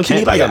 No, Don't you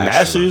need like a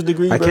master's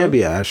degree, I bro? can't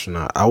be an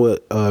astronaut. I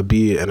would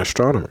be an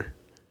astronomer.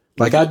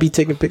 Like I'd be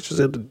taking pictures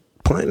of the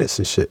planets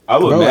and shit. I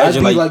would Bro,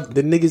 imagine, I'd be like- like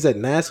the niggas at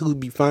NASA who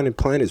be finding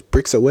planets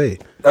bricks away.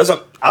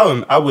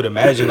 I would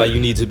imagine like you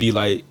need to be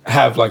like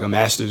have like a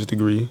master's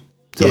degree.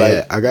 To, Yeah,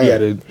 like, I got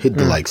hit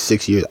the like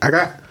 6 years.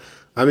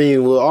 I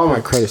mean, with all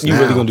my credits You now.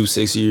 really gonna do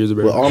 6 years,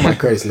 bro? With all my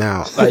credits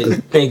now. Like,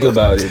 think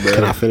about it, bro.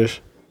 Can I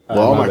finish? With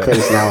Alright, all my my bad.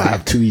 credits now, I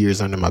have 2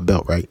 years under my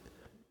belt, right?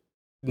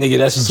 Nigga,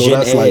 that's So gen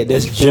that's ed. like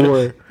That's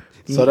gen.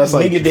 So that's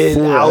like Nigga did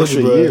 4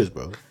 extra algebra. years,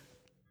 bro.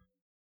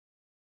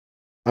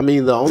 I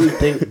mean, the only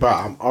thing, bro,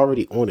 I'm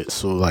already on it.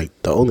 So like,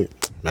 the only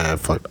man,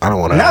 fuck, I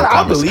don't want to. Nah, have a I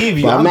conversation. believe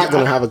you. But I'm I'm- not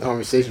gonna have a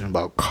conversation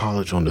about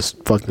college on this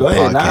fucking Go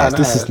ahead, podcast. nah,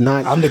 This nah. is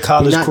not. I'm the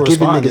college we're not giving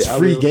correspondent. niggas I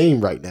free will- game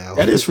right now.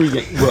 That is free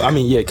game. Well, I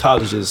mean, yeah,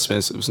 college is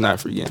expensive. It's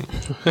not free game.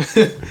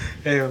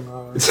 Hell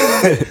no.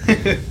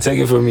 Take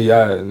it from me,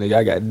 nigga.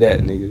 I got that,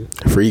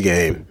 nigga. Free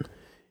game.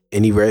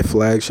 Any red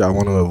flags y'all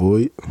want to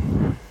avoid?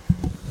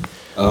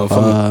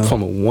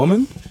 From a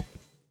woman,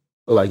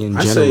 or like in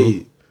I general.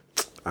 say,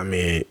 I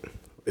mean,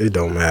 it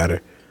don't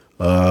matter.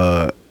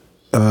 But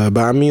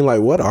I mean,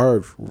 like, what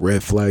are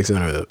red flags in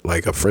a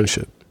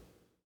friendship?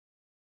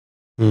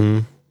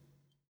 Mm-hmm.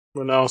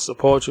 When I don't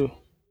support you.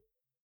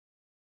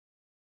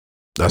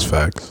 That's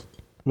facts.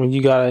 When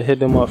you gotta hit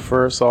them up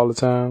first all the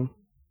time.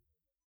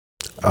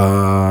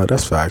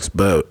 That's facts.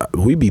 But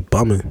we be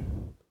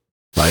bumming.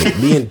 Like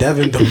me and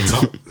Devin don't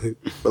talk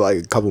for like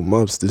a couple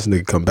months. This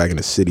nigga come back in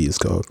the city. It's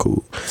called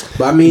cool.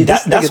 But I mean,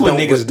 that's what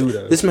niggas do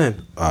though. This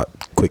man,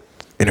 quick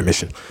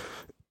intermission.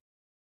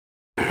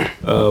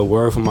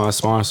 Word from my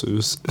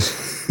sponsors.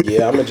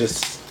 Yeah,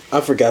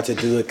 I forgot to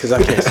do it because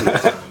I can't see the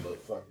time. But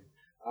fuck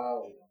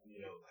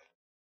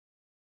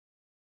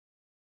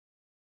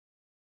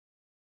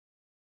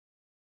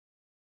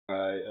it.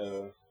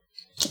 Alright,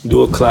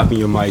 do a clap in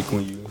your mic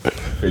when you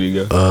ready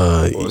to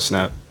go. Or a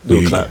snap.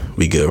 Do a clap.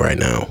 We good right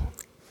now.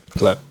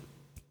 Clap.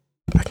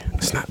 Okay,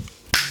 snap.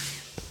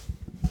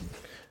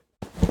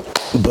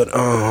 But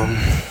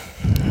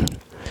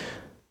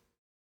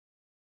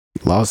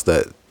lost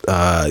that.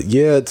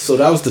 Yeah, so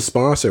that was the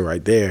sponsor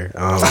right there.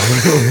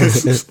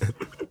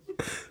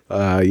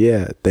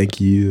 Yeah,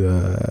 thank you.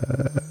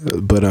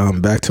 But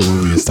back to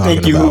what we was talking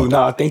thank you about. Who?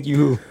 Nah, thank you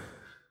who?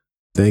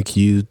 Thank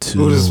you to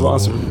who's the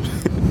sponsor?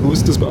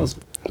 Who's the sponsor?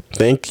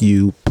 Thank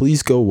you.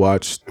 Please go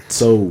watch.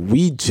 So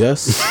we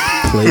just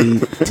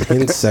played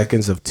 10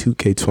 seconds of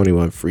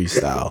 2K21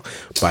 freestyle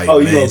by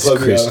Man's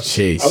Chris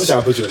Chase. I was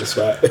trying to put you on the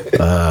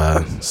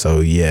spot. So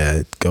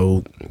yeah,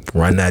 go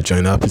run that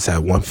joint up. It's at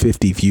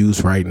 150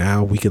 views right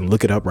now. We can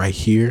look it up right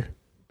here.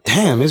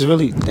 Damn, it's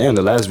really the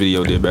last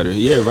video did better.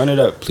 Yeah, run it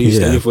up, please.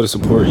 Thank you for the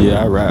support.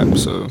 Yeah, I rap,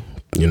 so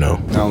I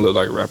don't look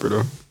like a rapper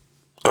though.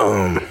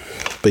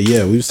 But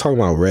yeah, we was talking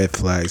about red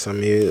flags. I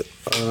mean,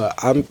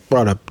 I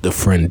brought up the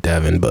friend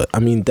Devin, but I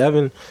mean,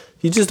 Devin,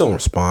 he just don't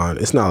respond.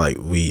 It's not like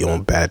we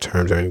on bad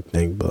terms or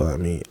anything, but I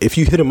mean, if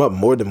you hit him up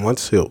more than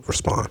once, he'll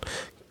respond.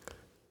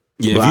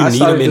 Yeah, but if you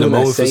need him in the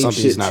moment for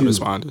something, he's not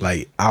responding.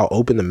 Like, I'll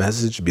open the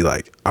message, be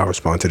like, I'll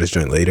respond to this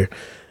joint later,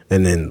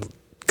 and then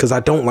because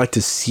I don't like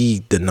to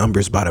see the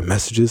numbers by the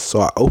messages,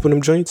 so I open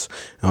them joints,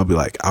 and I'll be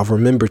like, I'll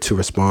remember to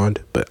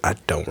respond, but I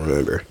don't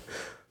remember.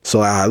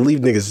 So I leave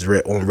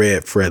niggas on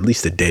red for at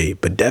least a day,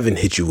 but Devin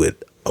hit you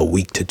with a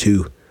week to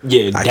 2.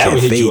 Yeah, I can't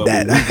fade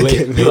that.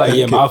 You're like,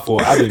 yeah, my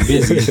fault. I've been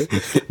busy.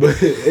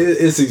 But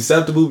it's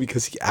acceptable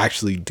because he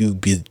actually do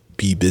be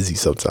busy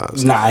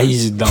sometimes. Nah, he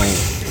just don't.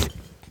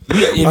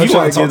 If you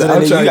want to talk to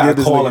that nigga, you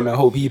gotta call him and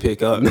hope he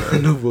pick up.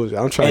 No bullshit.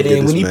 I'm trying and to get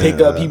then this when he man, pick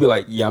up, he be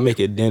like, yeah, I'm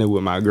making dinner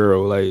with my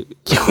girl. Like,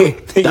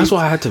 that's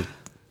why I had to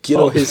get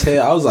on his head.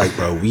 I was like,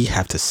 bro, we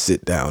have to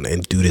sit down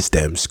and do this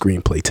damn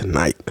screenplay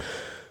tonight.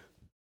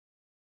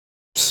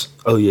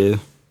 Oh yeah,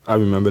 I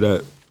remember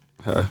that.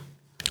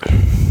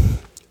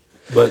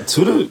 But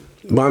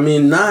I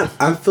mean,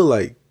 I feel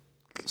like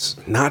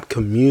not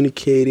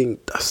communicating,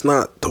 that's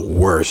not the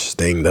worst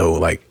thing though,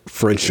 like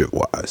friendship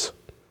wise.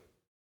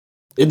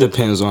 It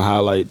depends on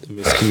how like the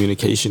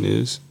miscommunication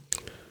is.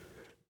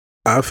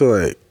 I feel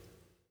like,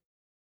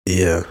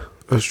 yeah,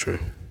 that's true.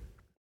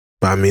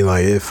 But I mean,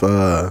 like, if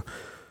I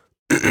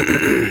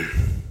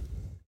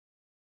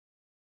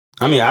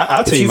mean,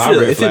 I'll tell you my red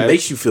flag. If it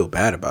makes you feel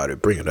bad about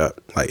it, bring it up.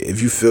 Like,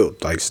 if you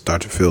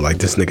start to feel like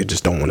this nigga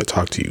just don't want to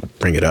talk to you,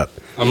 bring it up.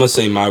 I'm gonna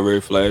say my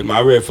red flag. My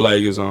red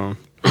flag is when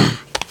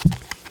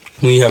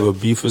you have a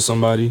beef with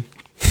somebody.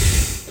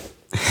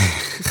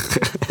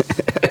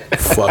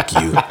 Fuck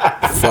you.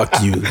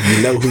 Fuck you.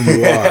 You know who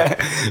you are.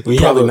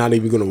 Probably not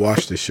even gonna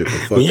watch this shit. But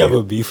fuck when you have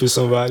a beef with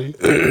somebody,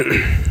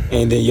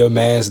 and then your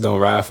mans don't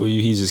ride for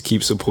you, he just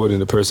keeps supporting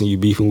the person you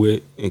beefing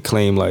with and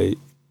claim like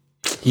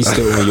he's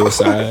still on your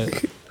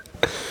side.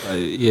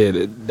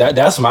 Yeah,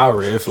 that's my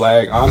red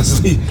flag,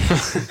 honestly.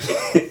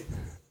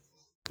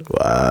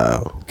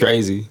 Wow.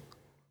 Crazy.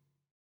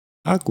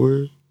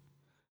 Awkward.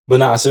 But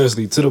nah,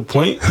 seriously, to the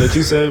point that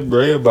you said,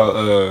 Bray,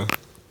 about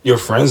your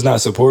friends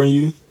not supporting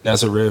you,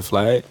 that's a red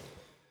flag.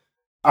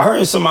 I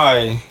heard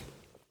somebody,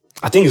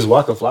 I think it's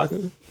Waka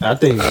Flocka. I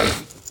think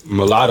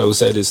Mulatto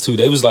said this too.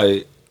 They was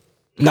like,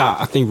 nah,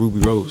 I think Ruby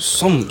Rose,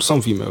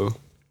 some female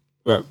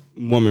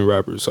woman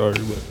rapper, sorry,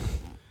 but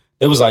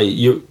it was like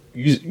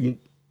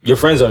your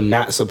friends are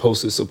not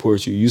supposed to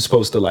support you. You're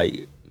supposed to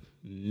like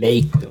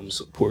make them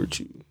support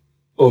you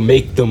or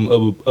make them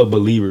a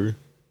believer,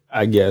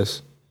 I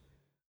guess.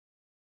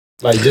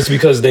 Like just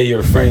because they're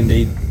your friend,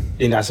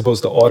 they're not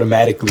supposed to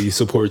automatically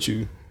support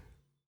you.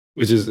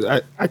 Which is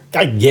I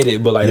get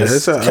it, but like yeah,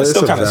 it's still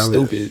kind of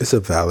stupid. It's a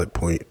valid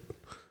point.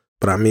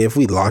 But I mean, if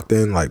we locked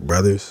in like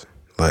brothers,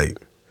 like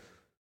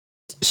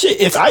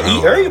shit, if I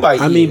eat, everybody.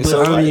 I mean,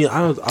 but I mean,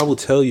 I will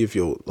tell you if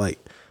you're like,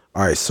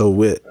 all right.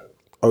 So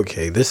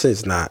okay, this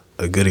is not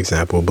a good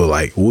example, but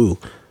like, Woo,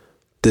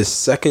 this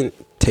second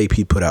tape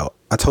he put out,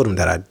 I told him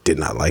that I did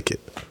not like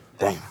it.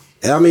 Damn.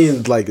 And I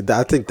mean, like,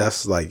 I think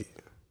that's like,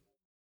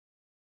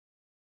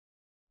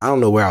 I don't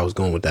know where I was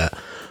going with that,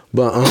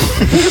 but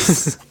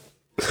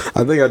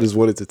I think I just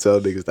wanted to tell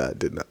niggas that I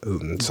did not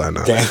sign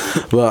up.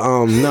 But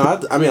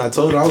no, I mean, I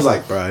told him, I was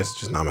like, bro, it's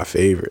just not my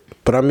favorite.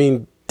 But I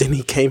mean, then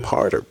he came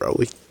harder, bro.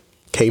 He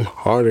came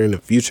harder in the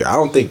future. I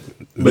don't think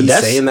me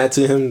saying that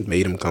to him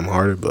made him come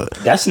harder, but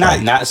that's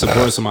not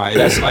supporting somebody.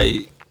 That's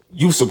like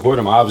you support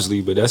him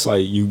obviously, but that's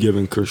like you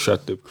giving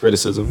constructive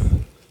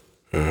criticism.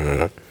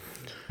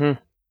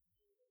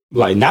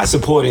 Like not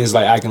supporting is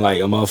like acting like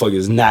a motherfucker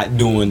is not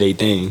doing their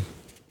thing.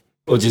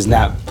 Or just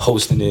not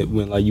posting it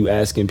when like you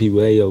asking people,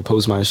 hey yo,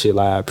 post my shit,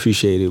 like I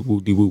appreciate it.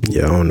 Whoop-de-whoop.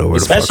 Yeah, I don't know where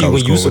Especially the fuck I was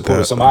when you going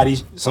with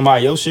support that.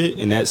 somebody else shit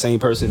and that same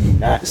person do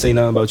not say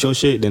nothing about your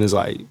shit, then it's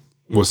like,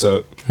 what's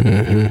up?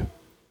 Mm-hmm.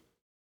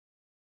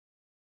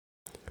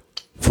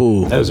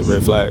 Fool. That was a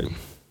red flag.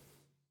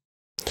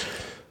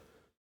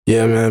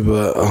 Yeah, man,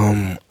 but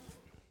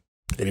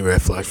any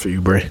red flags for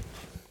you, Bray?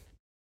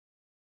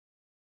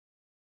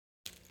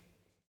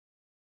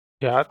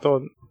 Yeah, I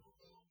thought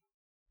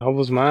that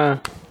was mine.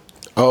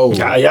 Oh,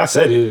 Yeah, I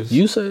said it.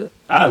 you said it?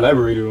 I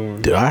elaborated on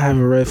it. Did I have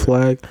a red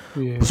flag?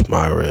 Yeah. What's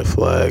my red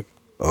flag?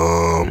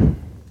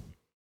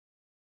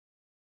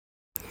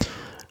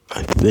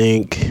 I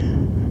think.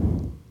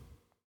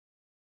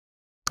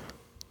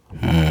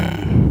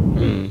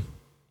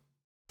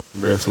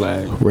 Red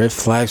flag. Red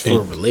flags for a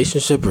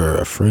relationship or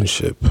a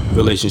friendship?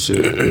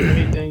 Relationship.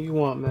 Anything you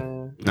want,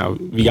 man. Now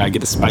we gotta get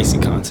the spicy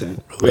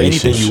content. Or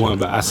anything you want,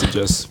 but I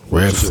suggest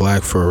Red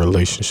flag for a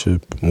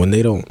relationship when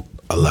they don't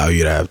allow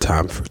you to have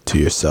time to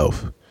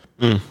yourself.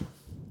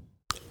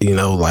 You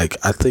know, like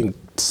I think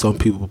some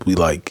people be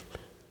like,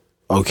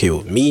 okay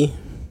with me,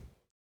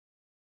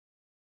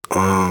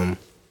 kind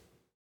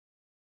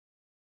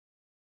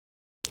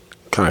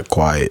of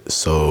quiet.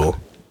 So,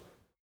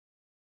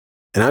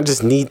 and I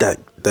just need that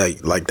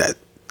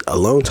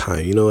alone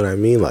time. You know what I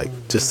mean? Like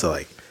just to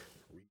like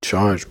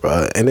recharge,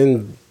 bro. And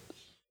then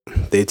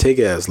they take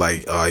it as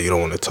like, oh, you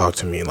don't want to talk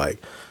to me. Like,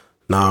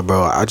 nah,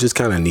 bro. I just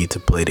kind of need to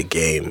play the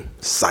game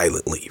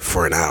silently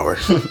for an hour.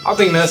 I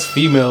think that's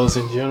females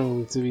in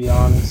general, to be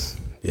honest.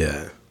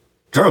 Yeah.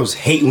 girls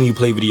hate when you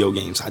play video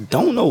games. I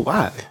don't know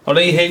why. Oh,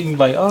 they hate me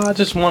like, oh, I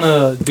just want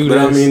to do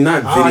But this. I mean,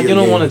 not video you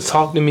don't want games. to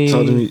talk to me.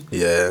 Talk to me.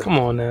 Yeah. Come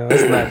on now,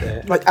 it's not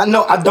that. Like I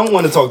know I don't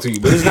want to talk to you,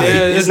 but it's not.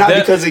 Yeah, it's not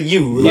that- because of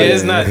you. Yeah, Like,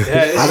 it's not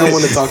that. I don't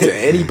want to talk to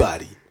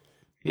anybody.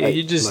 Yeah,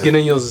 you just get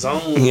in your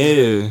zone.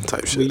 Yeah.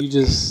 Type Where shit. you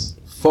just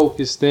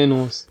focused in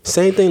on.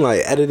 Same thing like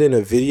editing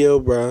a video,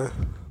 bruh.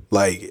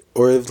 Like,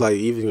 or if like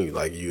even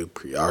like you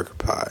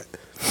preoccupied,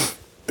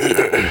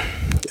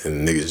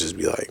 and niggas just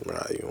be like,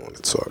 bruh, you don't want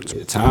to talk to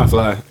me. Time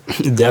fly.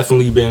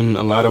 Definitely been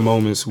a lot of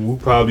moments. We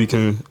probably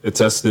can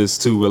attest to this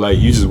too. Where like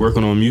you just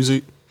working on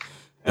music,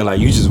 and like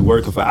you just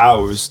working for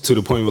hours to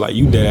the point where like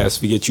you dead ass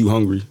forget you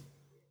hungry,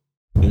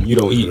 and you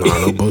don't eat.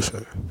 Nah, no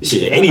bullshit.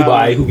 Shit,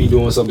 anybody who be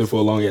doing something for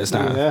a long ass Yeah,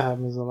 time. that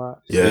happens a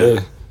lot. Yeah.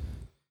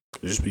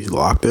 You just be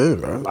locked in,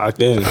 bro.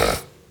 Locked in.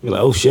 You're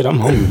like, oh shit, I'm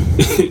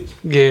hungry.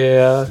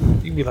 Yeah,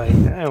 you be like,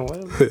 damn,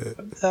 what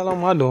the hell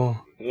am I doing?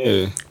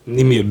 Yeah.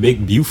 Need me a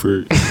big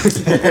Buford.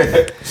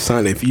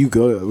 Son, if you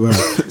go, bro,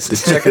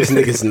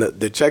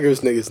 the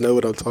checkers niggas know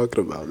what I'm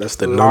talking about. That's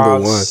the number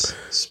one. Lots,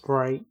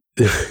 Sprite.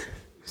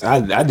 I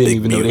didn't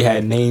even know they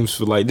had names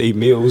for like they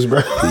meals, bro.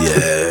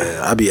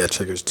 Yeah, I be at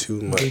checkers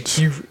too much.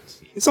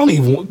 It's only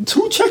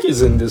two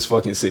checkers in this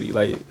fucking city.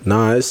 Like,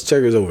 Nah, it's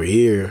checkers over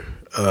here.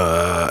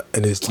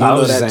 And it's you I know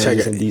was that saying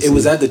checker. it's in DC. It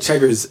was at the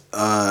checkers.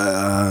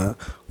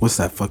 What's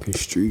that fucking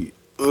street?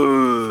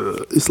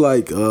 It's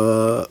like I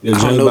don't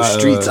joint know by,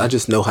 streets. I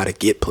just know how to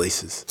get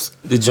places.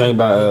 the joint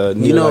by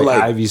You know,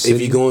 like Ivy City.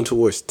 if you going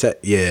towards Tech,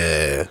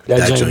 yeah,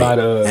 That joint by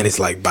the- and it's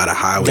like by the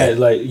highway. That,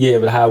 like, yeah,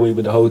 but the highway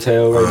with the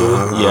hotel right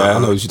there. Yeah, I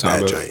know what you're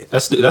talking That about. joint.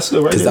 That's still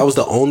right Because there. that was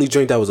the only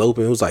joint that was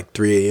open. It was like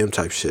 3 a.m.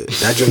 type shit.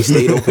 That joint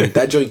stayed open.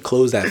 That joint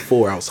closed at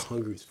 4. I was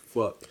hungry as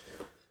fuck.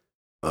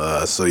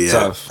 So yeah,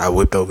 Tough. I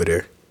whipped over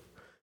there.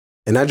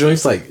 And that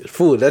joint's like,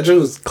 fool, that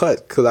joint was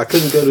cut because I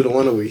couldn't go to the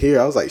one over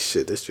here. I was like,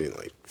 shit, this joint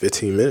like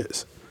 15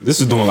 minutes.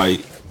 This is doing like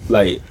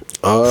This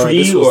pre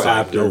was or like-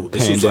 after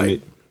this was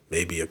pandemic. like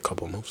maybe a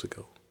couple months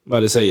ago.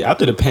 About to say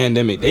after the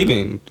pandemic, they've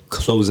been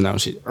closing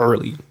out shit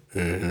early.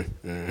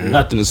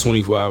 Nothing is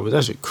 24 hours.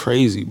 That shit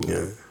crazy, boy.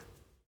 Yeah.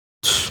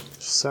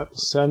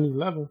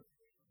 7-Eleven.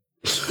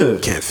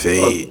 Can't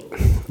fade.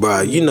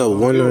 Bro, you know,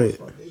 one night,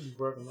 They be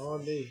working all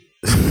day.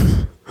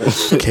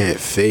 can't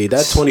fade.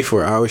 That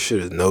 24-hour shit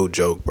is no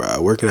joke,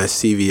 bro. Working at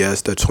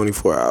CVS, that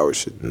 24-hour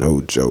shit,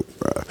 no joke,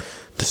 bro.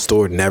 The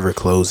store never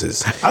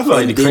closes. I feel like the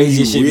And then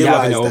craziest you shit be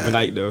happening realize that.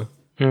 overnight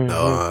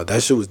though.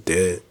 That shit was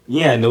dead.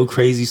 Yeah, no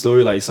crazy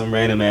story like some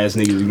random ass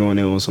niggas going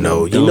in on some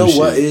No, you dumb know shit.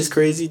 what is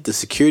crazy? The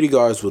security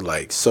guards would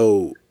like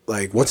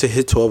once it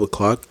hit 12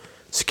 o'clock,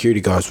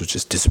 security guards would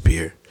just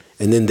disappear.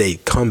 And then they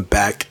come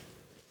back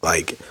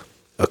like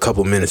a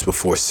couple minutes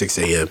before 6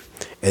 a.m.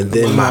 And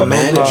then my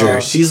manager,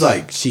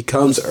 she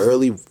comes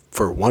early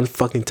for one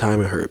fucking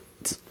time in her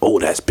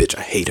old ass bitch.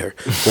 I hate her.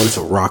 Wanted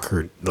to rock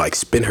her, like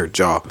spin her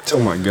jaw. Oh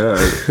my god.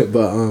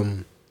 But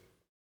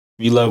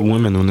We love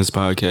women on this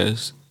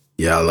podcast.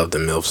 yeah, I love the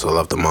MILFs. I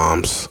love the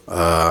moms.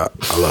 I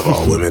love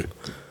all women.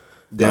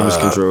 Damage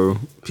control.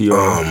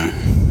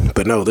 PR.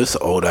 But no, this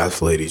old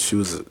ass lady, she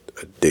was a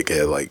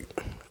dickhead. Like,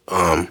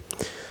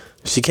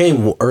 she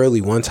came early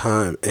one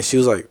time and she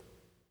was like,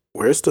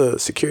 "Where's the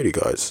security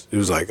guards?" It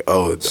was like,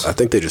 "Oh, I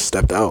think they just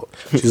stepped out."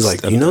 She was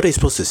like, "You know they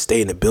supposed to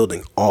stay in the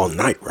building all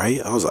night, right?"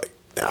 I was like,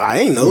 "I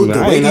ain't know the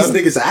I way ain't these know.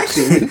 niggas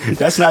acting."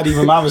 That's not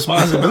even my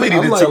responsibility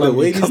I'm to like, tell the them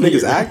way to these come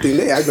niggas here. acting,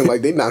 they acting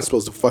like they not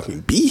supposed to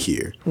fucking be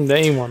here.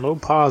 They ain't want no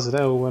pause of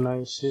that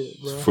overnight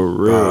shit, bro. For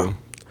real.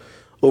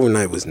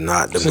 Overnight was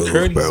not the move,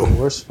 Security's bro. the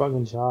worst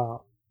fucking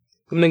job.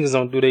 Them niggas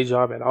don't do their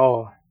job at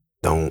all.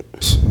 Don't.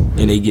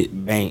 And they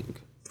get banked.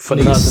 For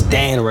Niggas nothing.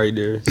 stand right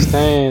there.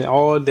 Stand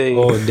all day.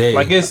 All day.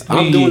 Like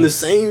I'm doing the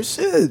same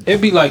shit.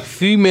 It'd be like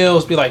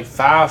females be like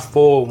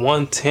 5'4",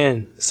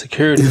 110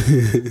 security.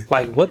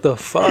 Like what the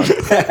fuck?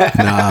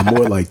 Nah,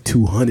 more like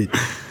 200.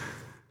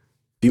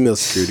 Female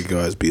security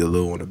guards be a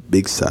little on the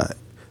big side.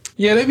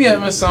 Yeah, they be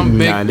having some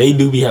big. Nah, they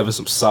do be having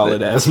some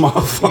solid ass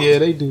motherfuckers. Yeah,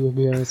 they do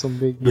be having some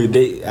big. But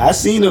I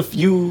seen a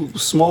few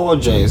small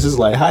joints. It's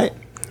like, hi.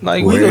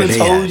 Like We Where done are they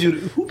told at? you.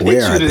 Who picked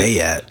Where are you to- they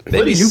at? they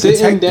What be are you sitting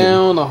protecting?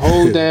 down the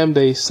whole damn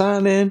day,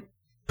 signing.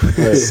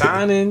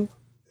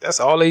 That's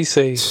all they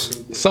say.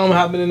 Something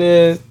happening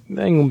there,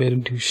 they ain't gonna be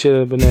able to do shit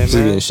up in that, She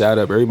man. getting shot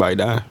up. Everybody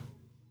die.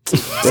 They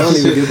don't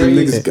even give them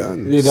niggas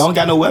guns. They don't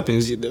got no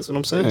weapons. That's what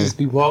I'm saying. Just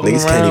be walking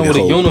Niggas can't around even with a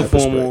hold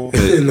uniform pepper on.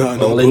 spray. No,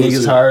 All the bullshit.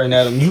 niggas hiring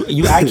at them.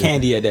 You eye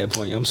candy at that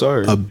point. I'm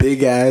sorry. A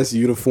big ass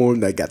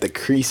uniform that got the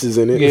creases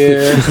in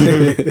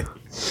it.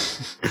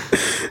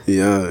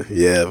 Yeah.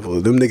 yeah.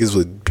 Well, them niggas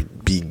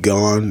would be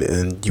gone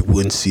and you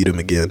wouldn't see them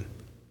again.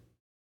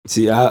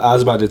 See, I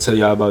was about to tell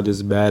y'all about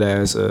this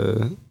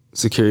badass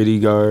security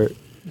guard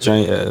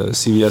giant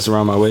CVS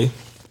around my way,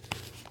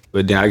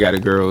 but then I got a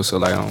girl, so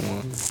like I don't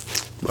want.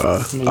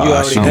 You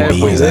already she gonna beat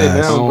halfway his there ass.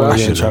 now, bro. I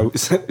get in trouble.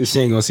 She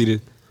ain't gonna see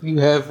this. You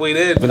halfway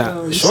there, but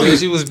Nah, you shorty- said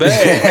she was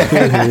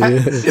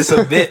bad. It's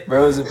a bit,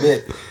 bro. It's a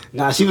bit.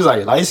 Nah, she was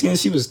like light skinned.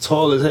 She was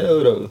tall as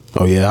hell though.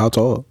 Oh yeah, how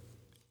tall?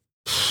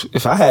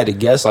 If I had to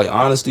guess, like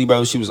honestly,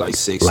 bro, she was like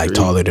 6'3". Like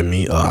taller than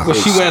me.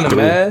 Was she wearing a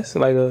mask?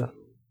 Like a?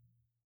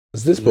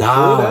 Was this before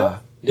Nah,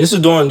 that? this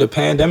was during the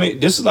pandemic.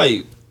 This is like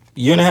a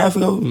year and a half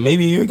ago,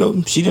 maybe a year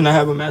ago. She didn't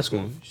have a mask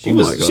on. She Oh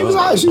was my she was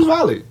God. alright. She was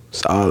valid.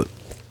 Solid.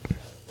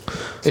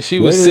 If she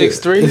was Wait.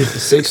 6'3",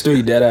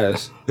 6'3", dead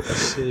ass.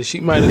 shit, she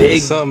might have been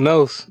Big. something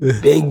else.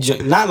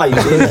 Big, not like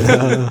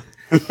big,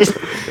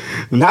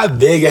 not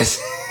big as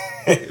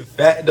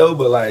fat though,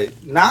 but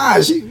like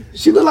nah, she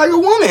look like a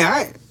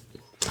woman.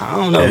 I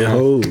don't know.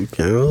 Can't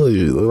man. hold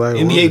you. Look like a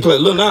NBA woman. player,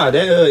 look nah,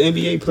 that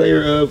NBA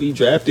player he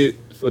drafted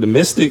for the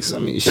Mystics. I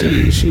mean,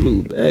 she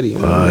look baddie.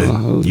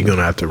 Man. You're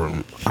gonna have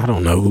to. I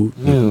don't know who.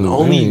 Yeah, the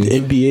only man.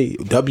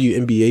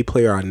 WNBA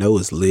player I know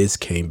is Liz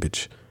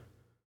Cambridge.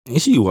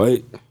 Ain't she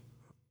white?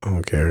 I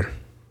don't care.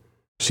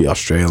 She I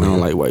Australian. don't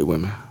like white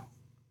women.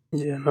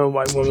 Yeah, no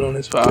white woman on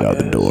this Get out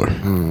the podcast. door.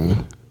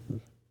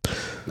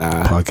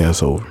 Nah,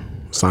 Podcast over.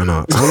 Sign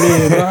up.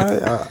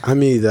 I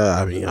mean,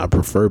 I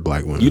prefer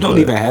black women. you don't but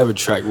even have a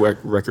track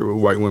record with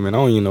white women. I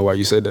don't even know why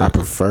you said I that.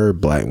 prefer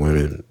black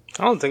women.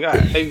 I don't think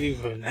I've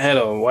even had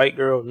a white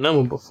girl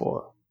number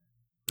before.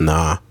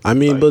 Nah, I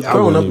mean, Like, but I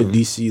growing up wouldn't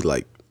in DC,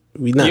 like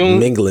we not You don't-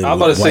 mingling. I was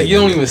about to with say, white you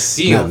don't women. even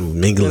see Not them.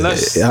 mingling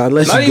Unless-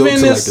 unless not you go even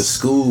to like this- the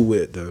school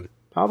with them.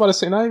 I was about to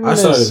say, not even I in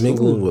started school.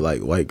 mingling with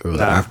like white girls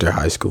Nah. after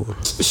high school.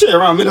 Shit,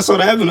 around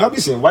Minnesota Avenue, I be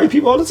seeing white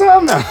people all the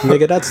time now.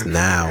 Nigga, that's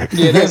now.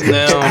 Yeah, that's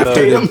now. After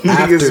though. them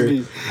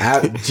niggas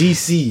After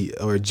GC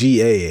or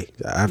GA.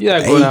 After You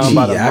gotta go down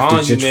by the after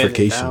monument and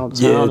gentrification.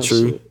 downtown Yeah, and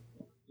true. shit.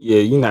 Yeah,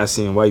 you're not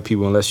seeing white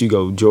people unless you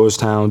go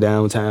Georgetown,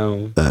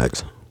 downtown,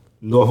 Facts.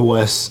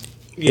 Northwest.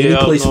 Any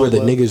up place where the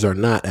north. niggas are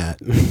not at.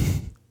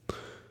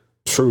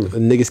 True. The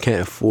niggas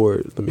can't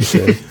afford, let me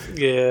say.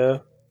 Yeah,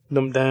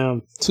 them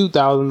damn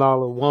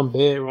 $2,000 one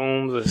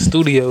bedrooms or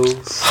studios.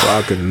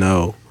 Fucking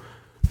no.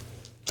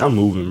 I'm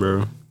moving,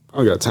 bro. I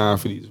don't got time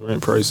for these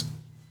rent prices.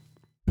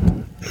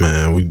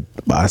 Man, we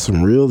buy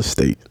some real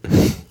estate.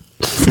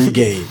 Free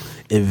game.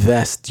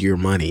 Invest your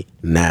money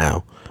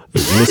now.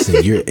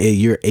 Listen,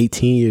 you're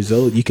 18 years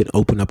old. You can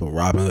open up a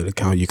Robinhood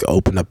account. You can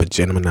open up a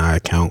Gemini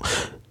account.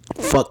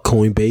 Fuck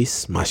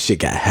Coinbase. My shit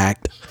got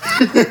hacked.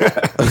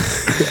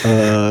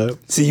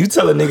 See, you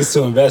telling niggas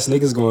to invest,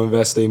 niggas gonna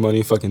invest their money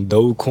in fucking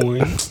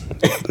Dogecoin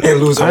and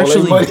lose all their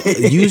Actually,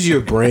 money. use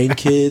your brain,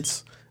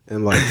 kids,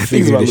 and like Niggas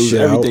figure about to this lose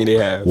shit out. everything they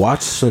have.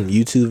 Watch some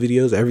YouTube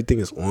videos. Everything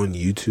is on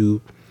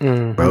YouTube,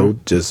 Mm-hmm. bro.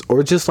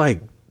 Just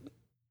like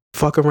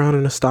fuck around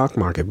in the stock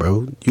market,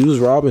 bro. Use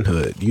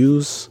Robinhood.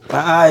 Use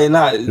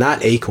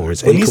not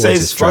Acorns. When he Acorns says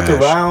is fuck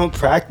trash. around,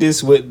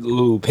 practice with a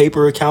little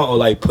paper account or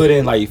like put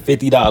in like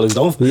 $50.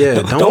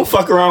 Don't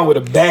fuck around with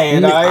a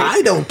band. All right?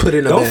 I don't put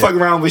in a Don't band. fuck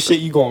around with shit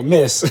you gonna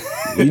miss.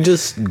 You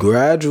just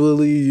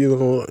gradually,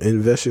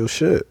 invest your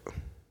shit.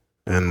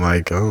 And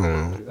like, I don't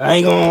know. I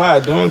ain't gonna lie.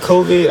 During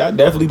COVID, I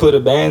definitely put a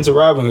band to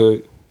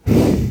Robinhood.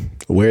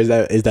 Where is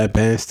that? Is that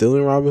band still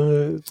in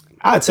Robinhood?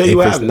 I'll tell you If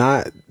what it's happened.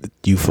 not,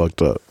 you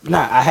fucked up. Nah,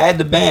 I had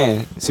the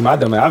band. See, my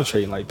dumb ass, I was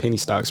trading like penny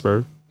stocks,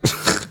 bro.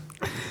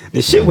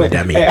 The shit went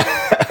Dummy.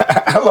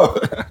 Hello.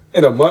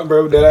 In a month,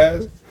 bro, that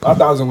ass. I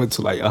thought it went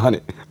to like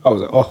 100. I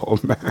was like, oh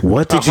man.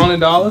 What did you?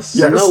 $100?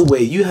 Yes. No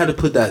way. You had to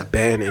put that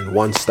band in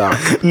one stock.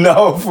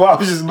 No, fool, I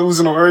was just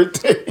losing on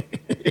everything.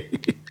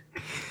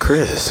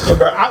 Chris.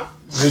 Bro,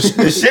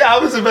 the shit I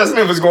was investing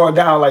in was going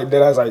down like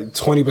that. I was like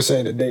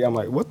 20% a day. I'm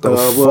like, what the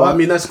fuck? Well, I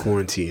mean, that's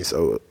quarantine.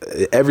 So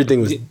everything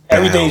was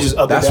Everything down. just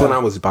up and That's down. when I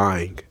was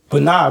buying.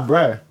 But nah,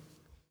 bruh.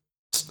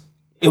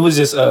 It was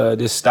just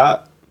this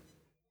stock.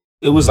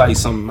 it was like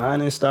some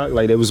mining stock,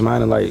 like they was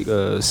mining like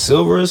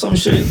silver or some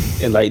shit,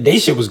 and like they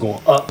shit was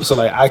going up. So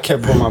like I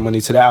kept putting my money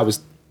to that. I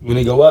was when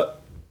they go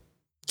up,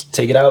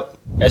 take it out.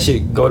 That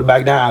shit go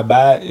back down. I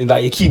buy it, and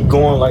like it keep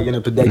going like in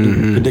a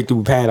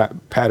predictable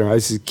pattern. I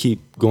just keep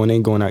going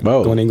in, going out,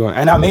 going in, going,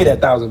 and I made that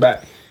 1,000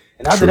 back.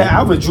 And after that,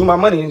 I withdrew my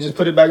money and just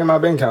put it back in my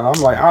bank account.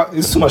 I'm like,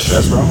 it's too much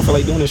stress, bro. I don't feel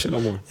like doing this shit no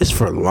more. It's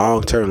for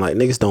long term. Like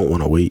niggas don't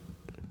want to wait.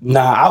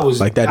 Nah, I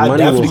was like that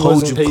money will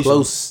hold you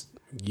close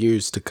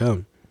years to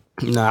come.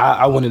 Nah,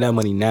 I wanted that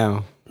money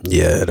now.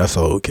 Yeah, that's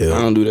all okay.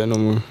 I don't do that no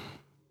more.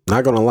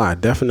 Not gonna lie,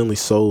 definitely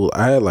sold.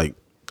 I had like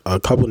a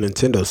couple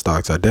Nintendo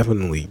stocks. I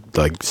definitely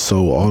like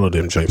sold all of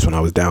them drinks when I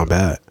was down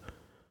bad.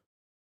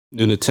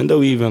 The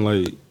Nintendo even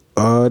like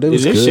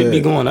this shit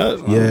be going up.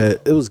 Yeah,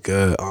 it was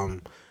good.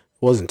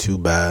 Wasn't too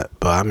bad,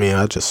 but I mean,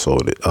 I just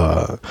sold it.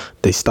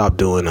 They stopped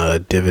doing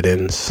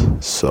dividends,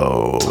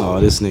 so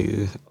this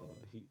nigga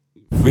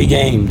free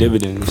game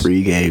dividend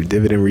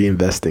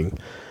reinvesting.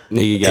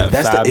 Nigga got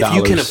 $5. If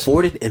you can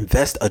afford it,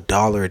 invest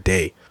 $1 a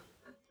day.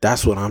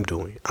 That's what I'm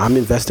doing. I'm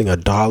investing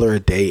 $1 a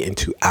day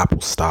into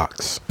Apple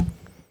stocks.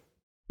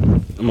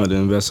 I'm about to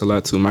invest a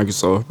lot too.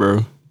 Microsoft, bro.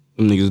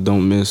 Them niggas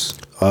don't miss.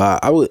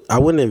 I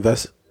wouldn't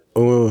invest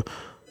out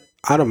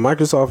of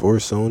Microsoft or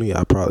Sony.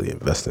 I'd probably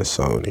invest in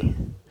Sony.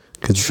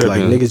 Cause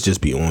like niggas just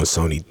be on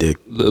Sony dick.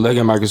 Look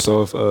at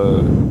Microsoft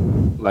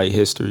like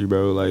history,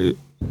 bro. Like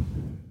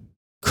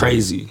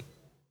crazy.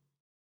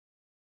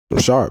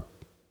 Sharp.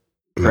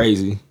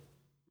 Crazy.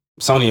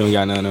 Sony ain't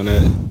got nothing on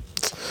that.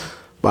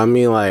 But I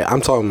mean, like,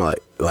 I'm talking about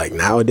like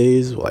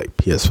nowadays, like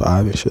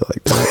PS5 and shit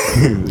like that.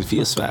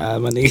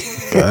 PS5, my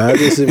nigga. I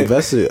just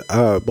invested.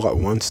 I bought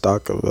one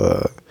stock of.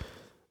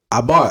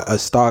 I bought a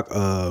stock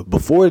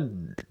before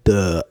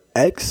the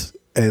X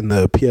and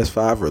the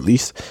PS5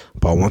 release.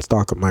 Bought one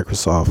stock of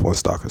Microsoft, one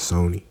stock of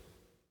Sony.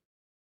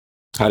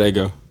 How'd that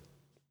go?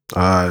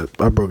 I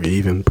broke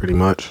even pretty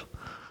much.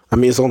 I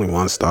mean, it's only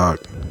one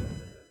stock.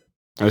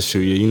 That's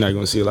true. Yeah, you're not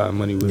gonna see a lot of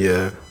money with it.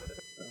 Yeah.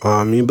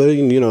 I mean, but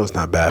you know, it's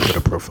not bad for the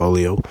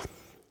portfolio.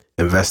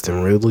 Invest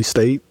in real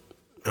estate.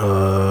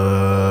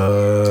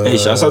 Hey,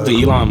 shouts out to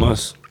Elon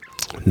Musk.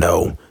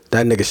 No,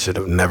 that nigga should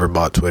have never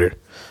bought Twitter.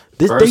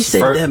 They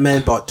said that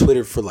man bought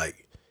Twitter for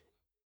like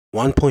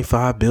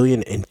 1.5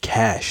 billion in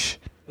cash.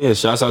 Yeah,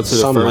 shouts out to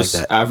the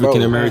first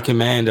African American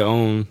man to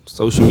own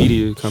social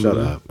media company.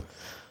 Shut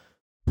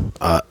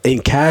up.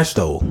 In cash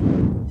though,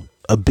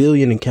 $1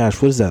 billion in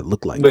cash. What does that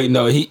look like? Wait,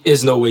 no,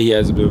 there's no way he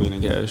has $1 billion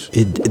in cash.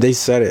 They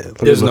said it.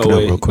 There's no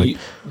way. Real quick.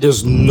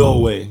 There's no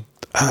way.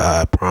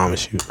 I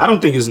promise you. I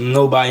don't think there's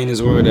nobody in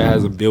this world that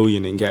has $1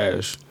 billion in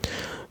cash.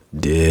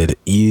 Did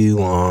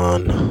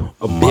Elon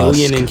 $1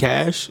 billion in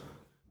cash?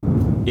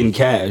 In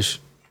cash.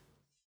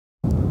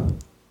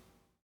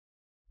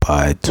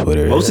 Buy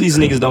Twitter. Most of these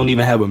niggas don't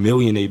even have $1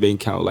 million in their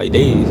bank account. Like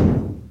as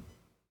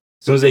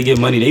soon as they get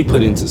money, they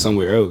put it into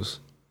somewhere else.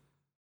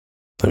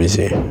 Let me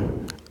see.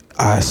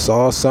 I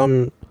saw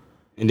some.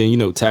 And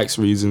then, tax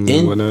reasons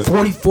and whatnot.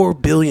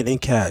 $44 billion in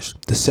cash.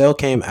 The sale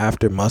came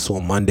after Musk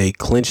on Monday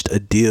clinched a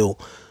deal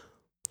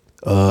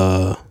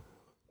to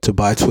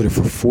buy Twitter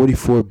for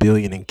 $44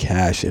 billion in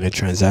cash in a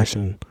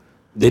transaction.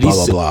 Did he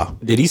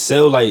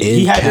sell like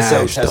he had to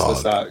sell Tesla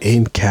stock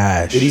in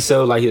cash? Did he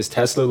sell like his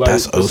Tesla like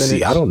That's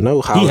percentage? OC. I don't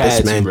know how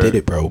this man did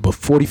it, bro. But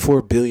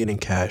 $44 billion in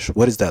cash.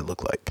 What does that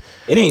look like?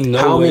 It ain't no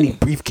How way. many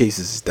briefcases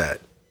is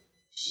that?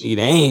 It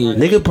ain't.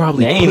 Nigga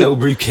probably ain't no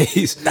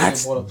briefcase.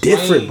 That's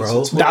different, bro. I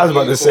was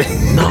about to say.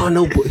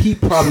 No, but he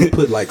probably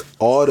put like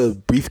all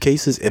the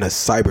briefcases in a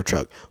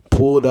Cybertruck.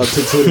 Pulled up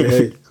to Twitter.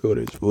 Hey,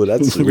 well,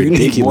 that's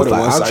ridiculous.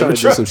 Like, I'm trying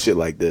to do some shit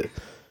like that.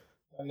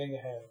 That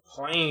nigga had a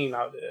plane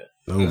out there.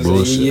 No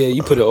bullshit. Yeah,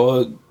 you put it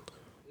all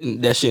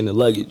that shit in the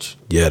luggage.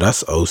 Yeah,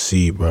 that's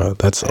OC, bro.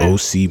 That's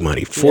OC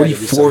money.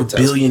 $44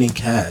 billion in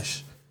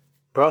cash.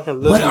 Bro,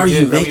 what are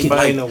you making?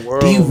 Like,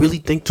 do you really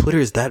think Twitter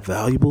is that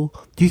valuable?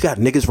 You got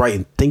niggas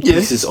writing think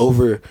pieces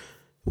over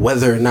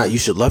whether or not you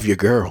should love your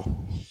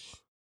girl.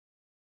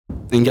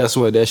 And guess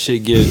what? That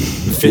shit get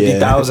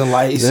 50,000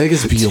 likes,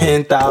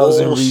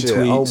 10,000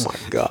 retweets. Oh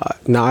my god!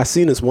 Now I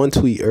seen this one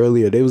tweet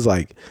earlier. They was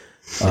like,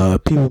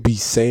 people be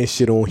saying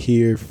shit on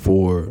here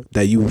for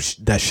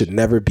that should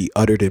never be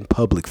uttered in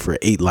public for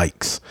 8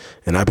 likes,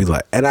 and I'd be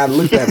like, and I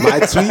looked at my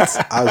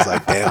tweets. I was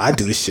like, damn, I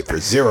do this shit for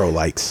 0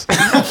 likes.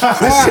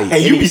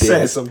 And you be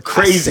saying some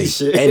crazy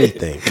shit.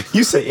 Anything.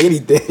 You say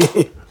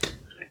anything.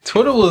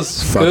 Twitter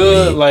was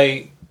good.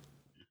 Like,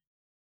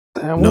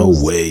 no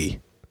way.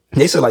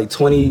 They said like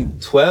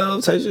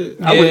 2012 type shit.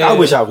 Yeah. I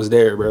wish I was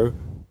there, bro.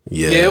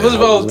 Yeah, it was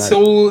about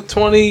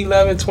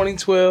 2011,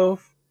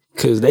 2012.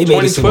 Cause they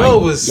made it seem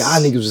like was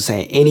y'all niggas was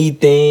saying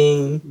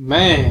anything.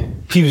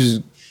 Man,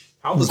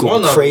 I was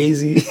going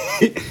crazy.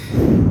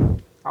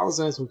 I was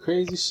saying some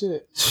crazy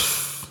shit.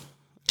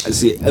 I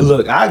see.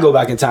 Look, I go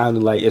back in time to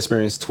like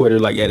experience Twitter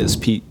like at its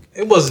peak.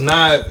 It was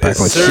not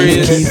as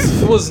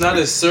serious. It was not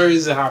as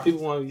serious as how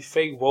people want to be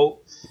fake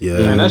woke. Yeah,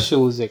 man, that shit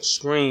was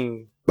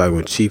extreme. Like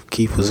when Chief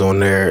Keef was on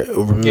there.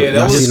 Yeah,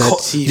 that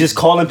was just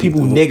calling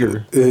people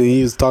nigger.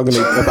 He was talking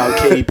about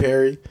Katy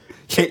Perry.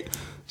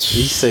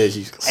 He says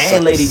you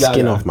And Lady Gaga.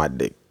 skin off my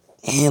dick.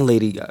 And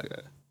Lady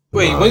Gaga.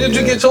 Wait, when did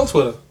you get your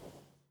Twitter?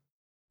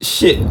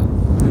 Shit.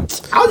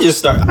 I just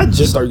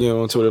started getting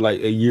on Twitter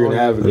like a year and a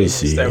half ago. Let me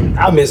see.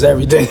 I miss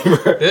everything,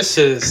 bro. This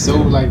shit is so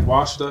like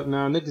washed up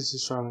now. Niggas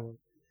just trying to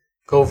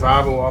go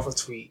viral off a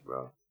tweet,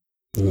 bro.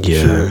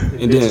 Yeah.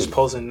 And then Just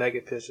posting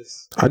naked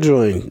pictures. I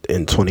joined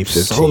in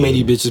 2015. so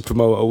many bitches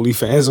promote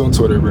OnlyFans on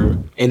Twitter,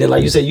 bro. And then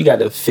like you said, you got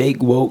the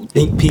fake woke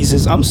think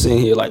pieces. I'm sitting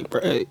here like,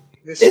 bro,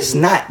 it's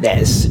not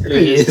that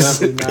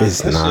serious.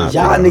 It's not.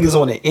 Y'all bro. niggas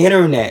on the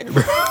internet,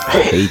 bro.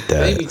 I hate They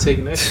that. be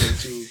taking that shit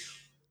too.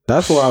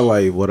 That's why,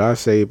 like, what I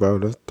say, bro.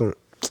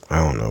 I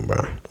don't know,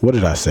 bro. What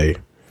did I say?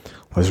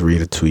 Let's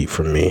read a tweet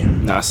from me.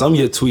 Nah, some of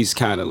your tweets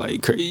kind of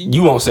like crazy.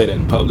 You won't say that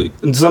in public.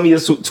 And some of your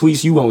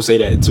tweets, you won't say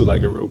that to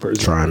like a real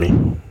person. Try me.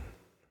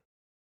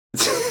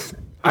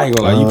 I ain't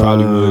gonna lie, you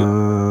probably would.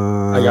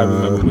 I gotta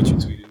remember what you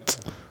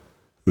tweeted.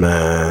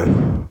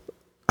 Man,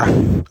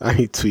 I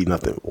ain't tweet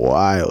nothing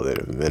wild in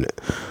a minute.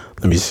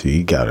 Let me see.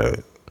 You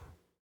gotta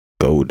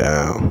go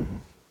down.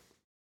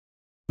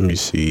 Let me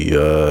see.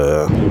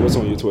 What's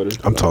on your Twitter?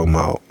 I'm talking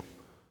about.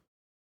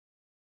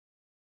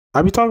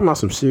 I be talking about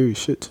some serious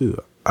shit too.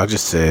 I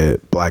just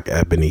said Black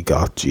Ebony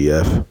Goth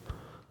GF.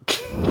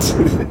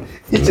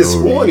 You just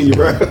horny,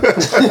 bro.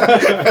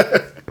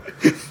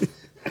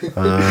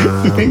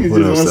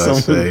 What else did I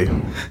say?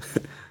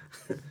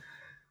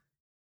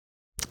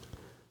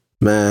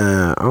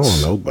 Man, I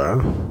don't know,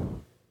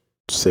 bro.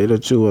 Say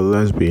that you a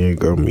lesbian,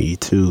 girl. Me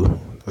too.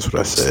 That's what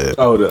I said.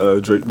 Oh, the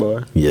Drake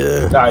bar.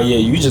 Yeah. Nah, yeah,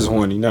 you just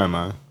horny. Never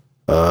mind.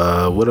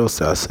 What else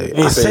did I say? Ain't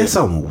I say said it.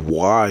 something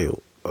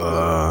wild.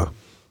 God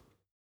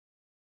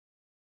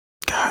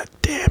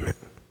damn it.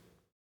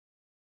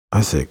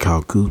 I said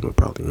Kyle Kuzma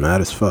probably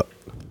mad as fuck.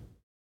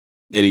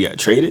 Did he got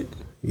traded?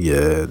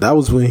 Yeah, that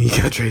was when he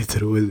got traded to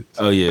the Wizards.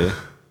 Oh yeah.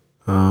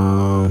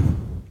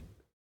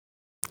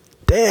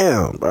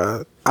 Damn,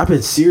 bro. I've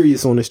been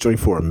serious on this joint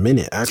for a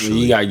minute. Actually,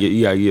 You gotta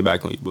get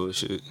back on your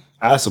bullshit.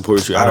 I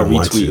support you. I don't don't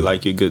want retweet to.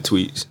 like your good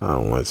tweets. I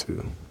don't want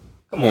to.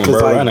 Come on, Cause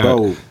bro. Why like, not?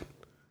 bro,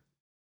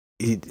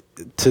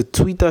 to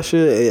tweet that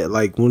shit,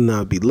 like when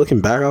I be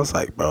looking back, I was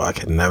like, bro, I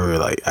can never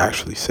like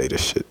actually say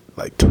this shit,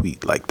 like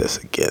tweet like this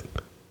again.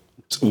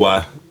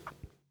 Why?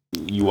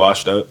 You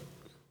washed up?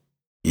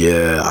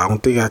 Yeah, I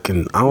don't think I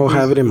can. I don't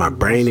have it in my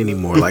brain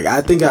anymore. Like I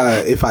think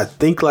if I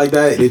think like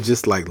that, it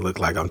just like look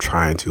like I'm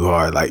trying too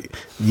hard. Like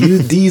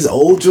these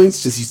old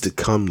joints just used to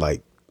come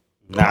like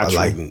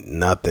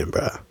nothing,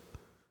 bro.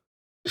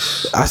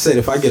 I said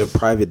if I get a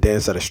private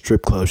dance at a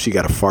strip club, she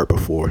got to fart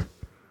before.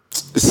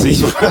 See,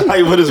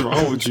 like, what is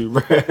wrong with you,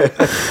 bro?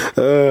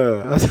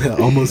 I said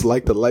almost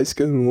like the light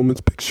skinned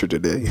woman's picture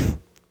today.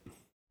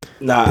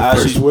 Nah, The I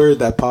first actually, word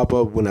that pop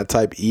up when I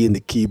type E in the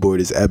keyboard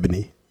is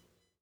ebony.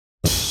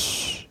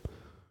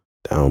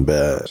 Down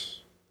bad.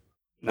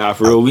 nah,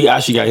 for real. We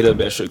actually got hit up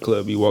at strip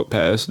club. We walked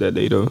past that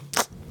day though.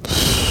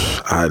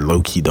 I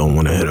low key don't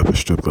want to hit up a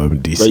strip club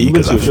in Bro, DC you went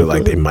because to I a feel strip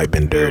like club? they might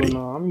been dirty.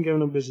 No, I'm giving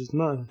them bitches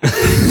nothing.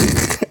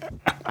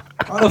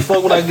 How the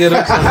fuck would I get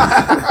up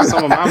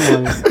some of my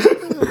money?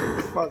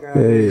 Fuck out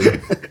here.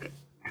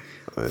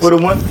 For the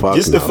one, Fuck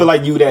just no. to feel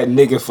like you that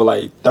nigga for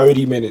like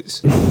 30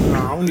 minutes.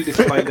 Nah, I don't need to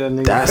feel like that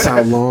nigga. That's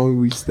how long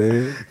we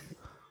stand.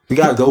 We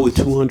gotta go with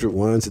 200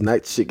 ones, and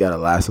that shit gotta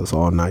last us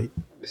all night.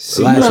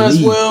 See, Last you might as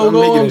week. well I'm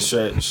making go. a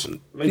stretch.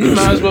 You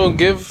might as well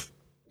give.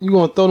 You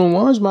gonna throw them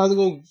ones? Might as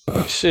well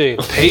go. Shit,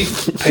 pay a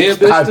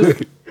bitch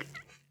to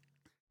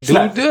do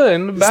not- good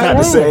in the It's back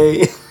not the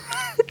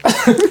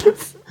room. same.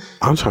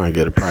 I'm trying to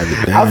get a private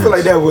dance. I feel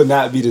like that would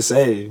not be the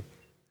same.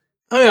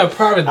 I mean, a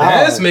private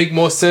dance make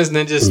more sense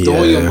than just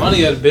throwing your Yeah.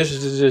 money at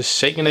bitches just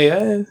shaking their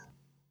ass.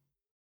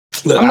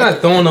 Look, I'm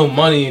not throwing no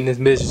money in this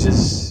bitch.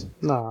 Just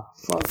nah,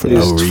 fuck For that.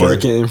 no just reason.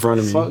 twerking in front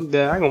of me. Fuck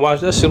that. I can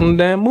watch that shit on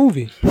the damn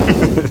movie.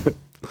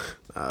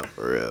 Nah,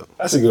 for real.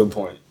 That's a good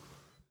point.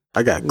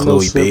 I got No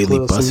Chloe strip Bailey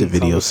club, busted some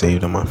video fucking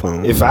saved on my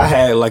phone. If I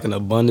had like an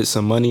abundance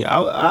of money,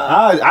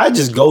 I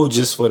just go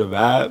just for the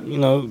vibe, you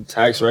know,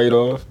 tax write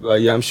off.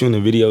 Like, yeah, I'm shooting a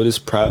video. This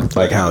prop,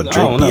 like how I Drake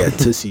don't be know. at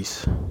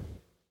Tootsie's.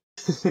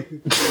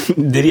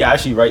 Did he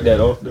actually write that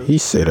off though? He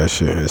said that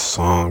shit in his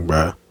song,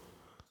 bruh.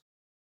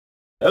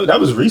 That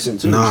was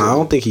recent too. Nah, so I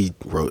don't think he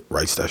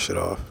writes that shit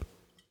off.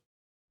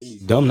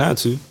 dumb not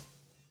to.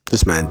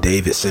 This man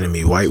David sending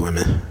me white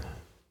women.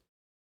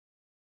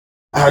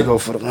 I go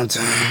for the one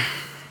time.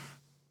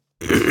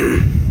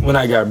 When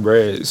I got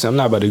bread, so I'm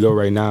not about to go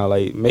right now.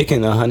 Like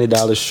making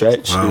 $100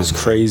 stretch Oh is my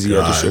crazy at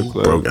the God, strip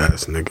club. broke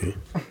ass nigga.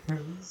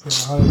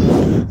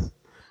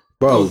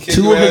 Bro, Gonna kick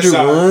your ass 200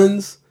 out.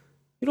 runs.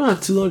 You don't have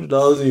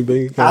 $200 in your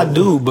bank I account.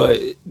 do, but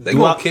They do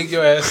gonna I, kick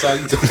your ass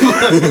out.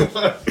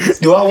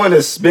 do I want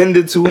to spend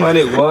the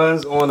 200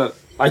 ones on a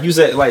like you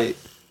said like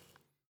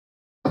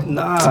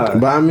nah?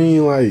 But I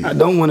mean, like, I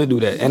don't want to do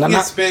that, and I'm You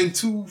not. spend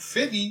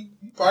 $250.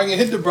 You probably can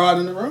hit the broad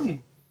in the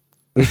room.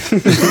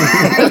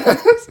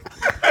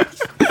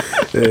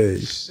 hey,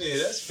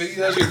 Shit, that's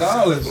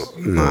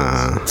 $50.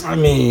 nah. I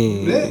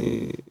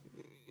mean,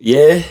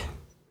 yeah.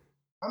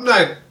 I'm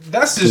not.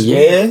 That's just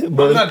Yeah, me.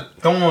 but I'm not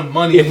throwing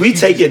money. If we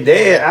take it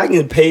there, I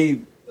can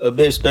pay a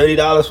bitch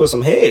 $30 for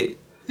some head.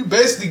 You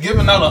basically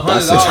giving out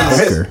That's a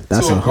hooker. $100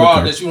 That's to a a broad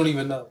hooker. that you don't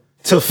even know.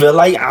 To feel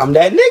like I'm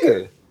that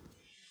nigga.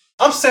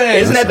 I'm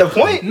saying, Isn't that the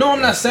point? No,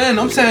 I'm not saying.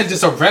 I'm saying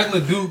just a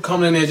regular dude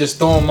coming in there just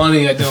throwing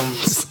money at them.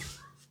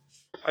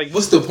 Like,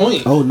 what's the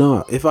point? Oh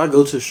no! If I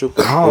go to a strip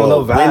club, I don't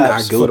know when I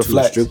vibes go for the to a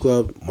flex. strip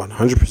club,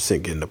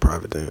 100% getting a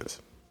private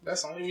dance.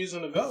 That's the only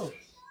reason to go.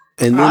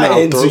 And then Alright,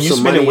 I'll and throw so you some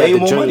spending money way at the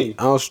more joint. money.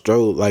 I'll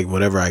throw like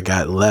whatever I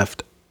got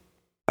left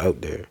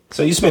out there.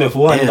 So you spending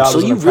 $400 Damn, so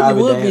on you a really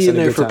private would dance be in and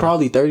a there good for time.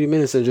 probably 30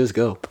 minutes and just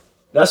go.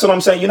 That's what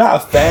I'm saying. You know how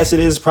fast it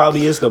is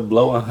probably is to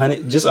blow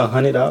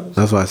 $100.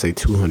 That's why I say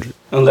 200.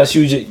 Unless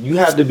you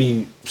have to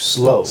be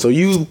slow. So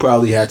you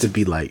probably had to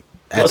be like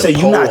at I'll the say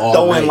pole you're not all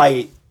throwing night.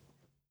 like.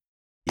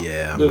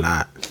 Yeah, I'm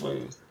not.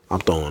 I'm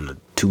throwing the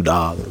 $2,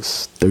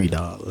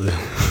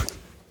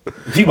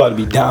 $3. He about to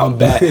be down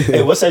bad.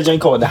 Hey, what's that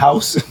joint called? The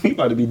House? He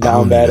about to be I down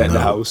don't bad even at the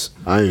know. house.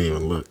 I didn't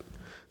even look.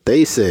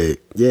 They said,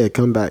 yeah,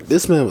 come back.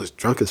 This man was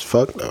drunk as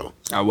fuck though.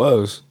 I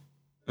was.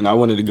 And I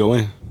wanted to go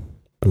in.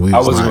 We I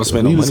was wasn't not- gonna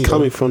spend We no was money,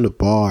 coming though. from the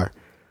bar.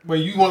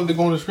 Wait, you wanted to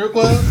go in the strip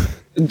club?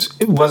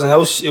 It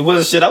wasn't it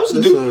wasn't shit I was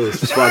doing.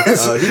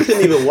 He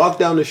couldn't even walk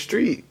down the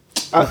street.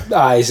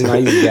 Alright, so now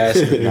he's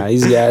gassing.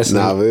 He's gassing.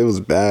 Nah, but it was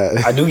bad.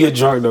 I do get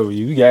drunk though.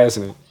 You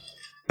gassing it.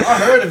 I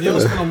heard if you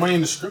don't spend no money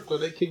in the strip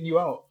club, they kick you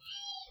out.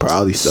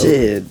 Probably so.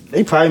 Shit,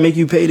 they probably make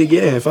you pay to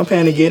get in. If I'm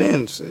paying to get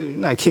in, so you're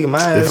not kicking my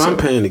ass. If I'm out.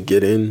 paying to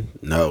get in,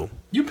 no.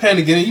 You paying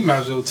to get in, you might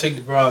as well take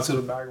the broad to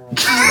the back room.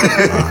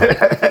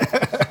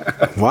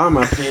 Why am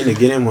I paying to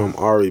get in when I'm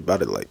already about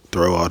to like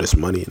throw all this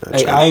money in that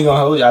Hey, joint? I ain't gonna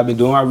hold you. I've been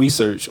doing my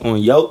research on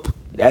Yelp.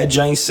 That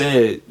joint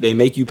said they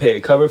make you pay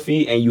a cover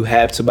fee and you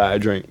have to buy a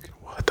drink.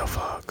 What the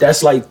fuck?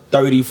 That's like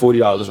 $30,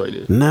 $40 right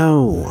there.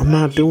 No, I'm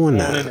not doing In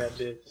that. that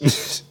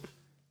bitch.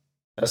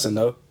 That's a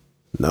no.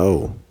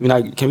 No. I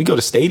mean, can we go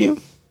to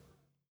stadium?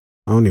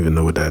 I don't even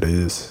know what that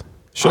is.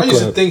 Strip I used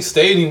to club. think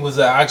stadium was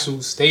an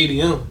actual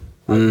stadium.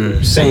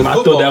 Same. I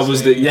thought Football that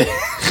was the stadium.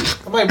 yeah.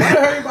 I'm like, why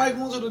everybody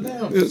going to the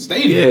damn Yeah,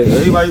 stadium?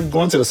 everybody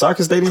going to the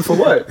soccer stadium for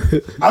what?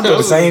 I thought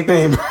the same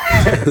thing. Bro.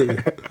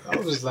 I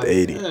was just like,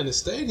 Stadium. man, the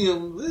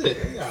stadium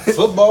lit. They got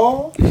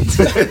football,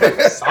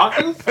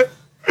 soccer.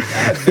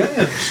 God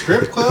damn,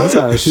 strip club. That's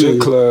not a strip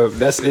club.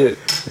 That's it.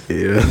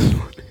 Yeah.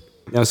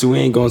 Now, so we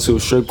ain't going to a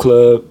strip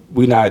club.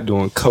 We not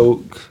doing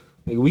coke.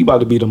 Nigga, we about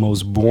to be the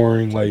most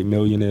boring like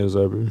millionaires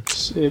ever.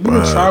 Shit, we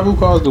can travel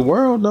across the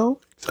world though.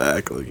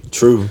 Exactly.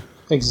 True.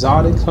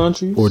 Exotic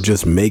countries. Or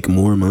just make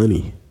more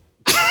money.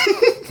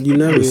 You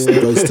never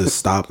supposed to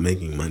stop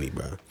making money,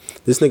 bro.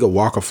 This nigga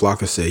Waka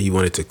Flocka said he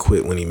wanted to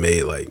quit when he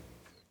made like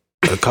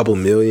a couple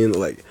million.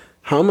 Like,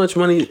 how much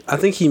money? I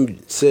think he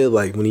said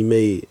like when he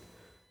made,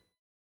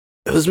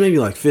 it was maybe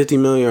like 50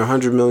 million or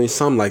 100 million,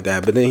 something like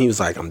that. But then he was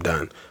like, I'm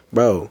done.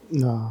 Bro,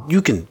 No.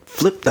 you can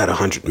flip that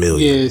 100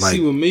 million. Yeah, like,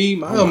 see with me,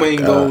 my oh my main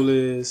God. goal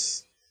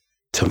is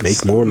to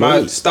make more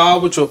money.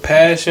 start with your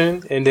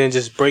passion and then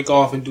just break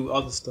off and do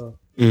other stuff.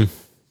 You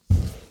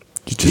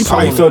He just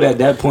probably felt at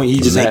that point he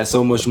just Make- had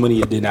so much money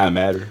it did not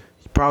matter.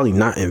 probably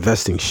not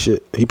investing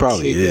shit. He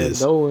probably Kick that is.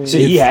 dough in.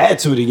 Shit, he had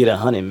to get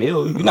 100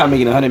 mil. You're not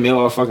making 100 mil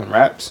off fucking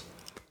raps.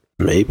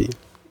 Maybe.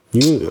 I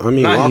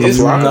mean, Not Waka his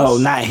Flocka. No,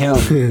 not him.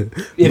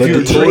 If But you're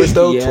the tours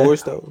though, yeah.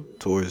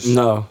 tours.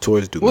 No.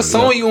 Tours do. What money.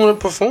 song you want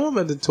to perform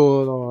at the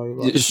tour?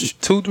 Like, It's-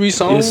 2-3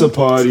 songs. It's a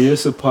party.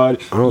 It's a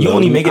party. I don't You know.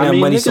 only making I that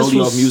mean, money niggas solely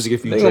was- off music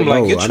if you They drink.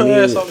 gonna be like, No, get I your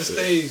mean- ass off the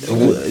stage.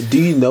 Nigga.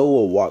 Do you know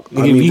what Waka?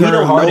 Nigga, we don't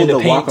heard Hard in know the the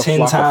Paint Waka 10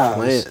 Flocka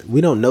times.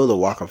 We don't know the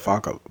Waka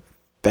Flocka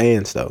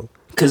fans though.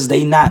 Because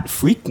they not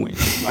frequent.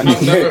 I've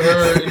never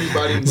heard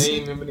anybody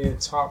name him in their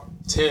top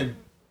 10.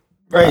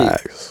 Right.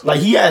 Facts. Like,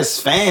 he has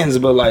fans,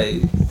 but like,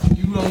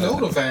 You don't know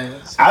the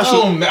fans.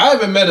 Actually- I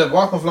haven't met a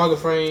Waka Flocka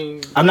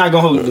fan. I'm not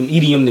going to hold them.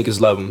 EDM niggas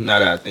love him, now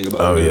that I think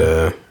about it.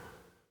 yeah.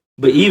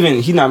 But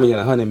even, he not making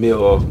 100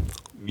 mil off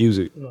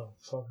music. No,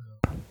 fuck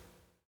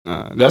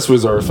That's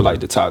reserved for like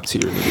the top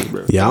tier niggas,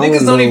 bro. Yeah, I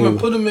Niggas don't know. even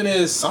put him in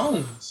his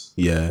songs.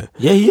 Yeah,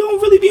 Yeah, he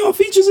don't really be on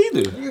features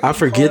either. I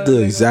forget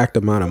the exact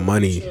amount of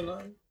money.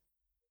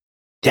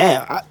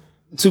 Damn,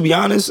 to be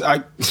honest,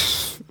 I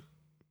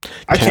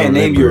can't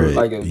name remember you it.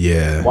 like a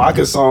Yeah.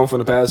 Waka song from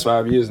the past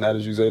 5 years now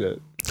that you say that.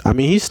 I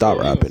mean, he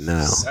stopped rapping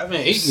now. 7,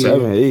 8 years.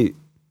 7, 8.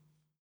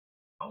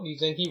 I don't even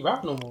think he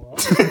rap no more.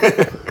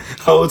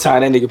 Whole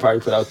time that nigga probably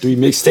put out 3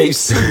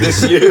 mixtapes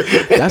this year.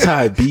 That's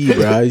how it be,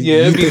 bro. Yeah, you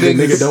it be think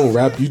a niggas- nigga don't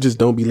rap, you just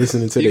don't be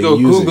listening to You their go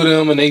music. Google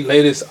them and they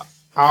latest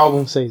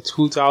album say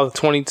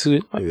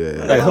 2022. Like,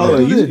 Yeah, Like, hold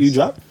on, you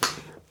dropped?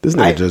 this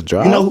nigga just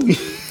dropped. You know,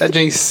 that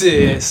Jay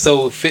said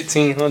sold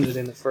 1,500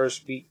 in the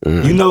first week.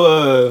 you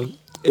know,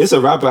 it's a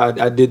rapper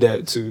I did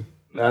that to.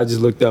 I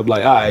just looked up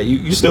like, all right,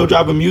 you still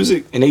dropping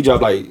music? And they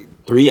dropped like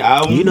 3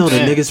 albums. You know the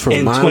Damn. niggas from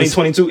in Minus.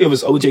 2022, it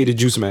was OJ the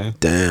Juice Man.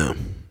 Damn,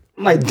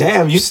 I'm like,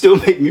 damn, you still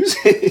make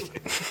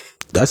music?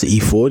 that's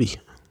E40.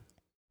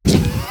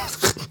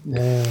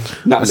 Yeah.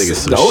 Nah, Niggas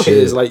some the old shit.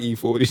 heads like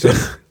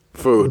E40.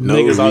 For no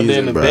Niggas out there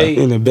in the reason, Bay.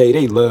 In the Bay,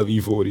 they love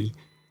E40.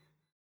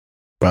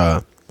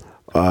 bruh.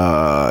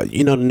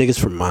 You know the niggas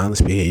from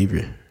Mindless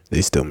Behavior.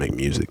 They still make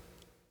music.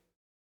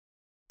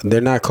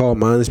 they're not called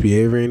Mindless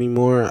Behavior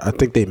anymore. I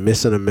think they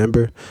missing a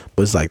member,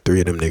 but it's like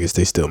 3 of them niggas.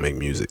 They still make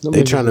music. Them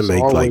They niggas trying to is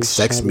make like always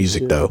sex trying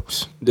music shit. though.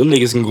 Them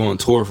niggas can go on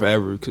tour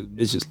forever because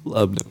bitches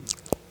love them.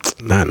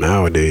 Not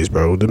nowadays,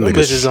 bro. Them Them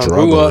niggas bitches done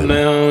grew up struggling.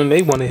 now and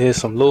they want to hear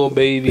some Lil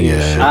Baby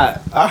and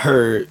shit. I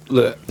heard.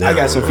 Look, I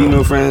got some Nah.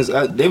 female friends.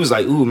 They was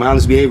like, "Ooh,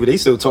 mindless behavior." They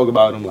still talk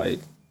about them like,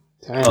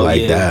 Damn. oh,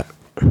 Like yeah. that.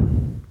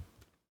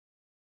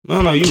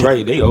 No, you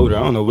right. They older. I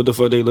don't know what the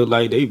fuck they look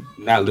like. They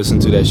not listen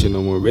to that shit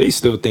no more. But they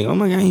still think, "Oh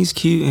my god, he's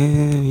cute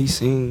and he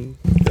sings."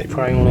 They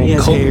probably on He that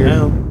has coke hair.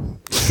 now.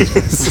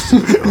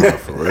 Oh,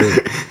 for real.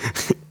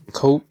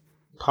 Coke,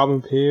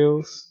 popping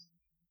pills.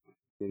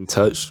 In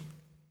touch.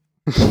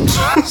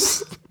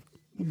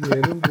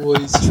 Yeah, them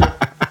boys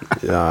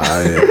tripping.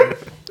 Yeah,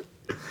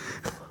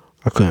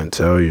 I couldn't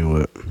tell you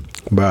what.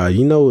 Bro,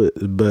 you know what?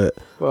 But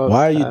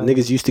why are you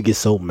niggas used to get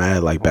so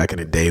mad like back in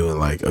the day when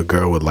like a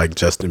girl would like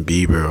Justin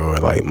Bieber or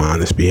like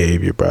Mindless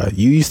Behavior, bro?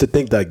 You used to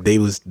think like they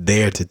was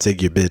there to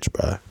take your bitch,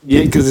 bro.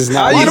 Yeah, because it's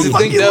not. I used to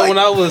think that when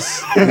I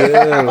was.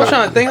 I was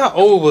trying to think how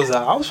old was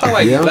I? I was trying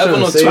like Yeah, I'm 11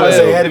 trying or to say 12. I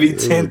say it had to be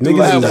 10 through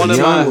Niggas had is one of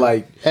young, my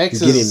like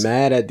exes- getting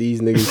mad at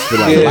these niggas for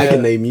like Yeah.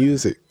 liking their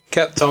music.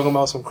 Kept talking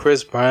about some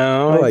Chris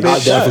Brown. Like, Bitch, I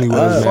definitely shut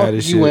was up. mad Fuck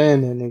as you shit.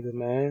 and that nigga,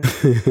 man.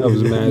 I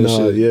was mad as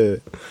No, shit. yeah.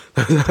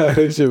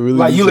 That shit really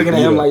Like you used to looking at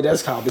be him that. like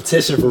that's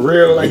competition for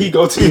real. Like he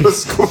go to your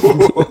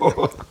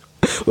school.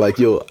 Like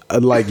yo,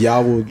 like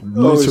y'all will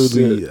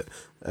literally shit.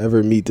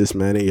 ever meet this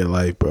man in your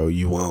life, bro.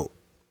 You won't.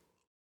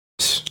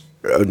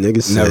 Bro,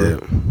 niggas Never.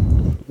 said,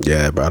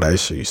 yeah, bro, that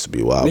shit used to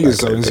be wild. Niggas back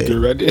so in the day. insecure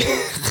right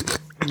there.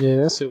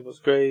 Yeah, that shit was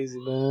crazy,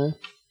 man.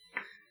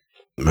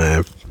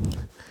 Man,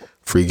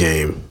 free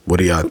game. What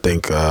do y'all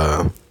think?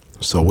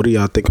 So what do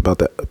y'all think about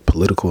the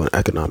political and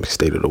economic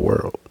state of the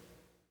world?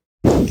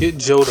 Get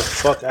Joe the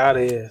fuck out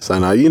of here. So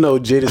now you know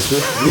Jaden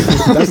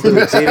Smith. That's what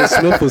Jaden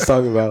Smith was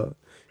talking about.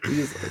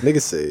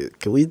 Niggas said,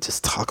 can we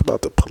just talk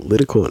about the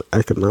political and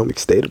economic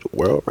state of the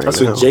world right That's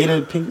now? what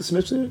Jada Pinkett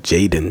Smith said.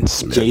 Jaden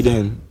Smith,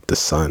 Jaden. the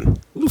son.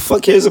 Who the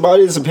fuck cares about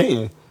his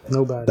opinion?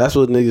 Nobody. That's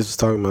what niggas was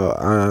talking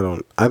about.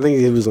 I think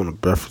it was on the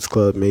Breakfast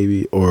Club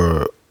maybe,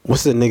 or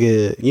what's the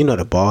nigga? You know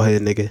the bald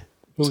head nigga?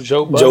 Who's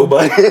Joe Budden? Joe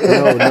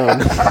Budden. No,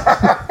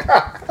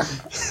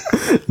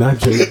 not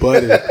Joe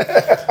Budden.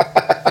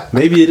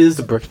 Maybe it is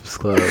the Breakfast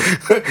Club.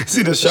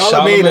 See the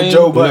Charlamagne or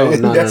Joe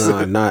Budden?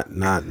 No,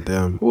 not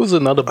them. Who's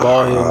another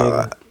bald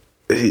head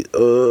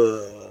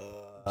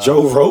nigga?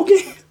 Joe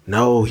Rogan.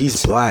 No,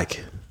 he's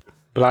black.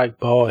 Black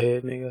bald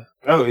head nigga.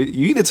 Oh,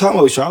 you either talking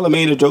about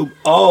Charlamagne or Joe?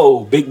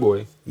 Oh, Big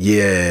Boy.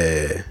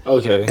 Yeah.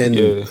 Okay. And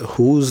yeah.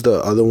 who's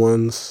the other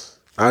ones?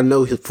 I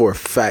know for a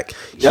fact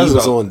he That's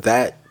was a- on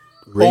that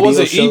radio Or was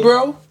it show.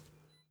 Ebro?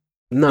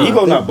 No, Ebro I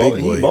think not Big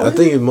bald. Boy. He bald? I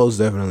think it most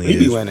definitely He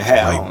be is wearing a hat,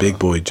 I like don't Big know.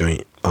 Boy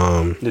joint.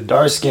 The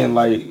dark skinned,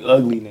 like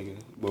ugly nigga.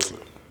 Boy.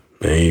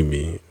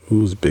 Maybe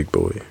who's Big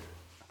Boy?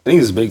 I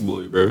think it's Big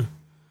Boy, bro.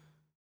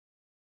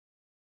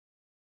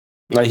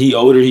 Like he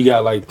older, he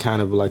got like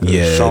kind of like a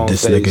Yeah, strong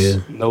this face,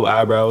 nigga. no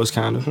eyebrows,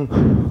 kind of.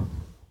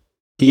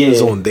 He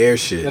was Yeah. on their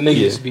shit, That nigga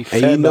Yeah. used to be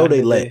fat. and you know back they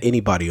in the let day.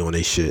 anybody on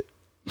their shit.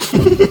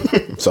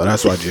 So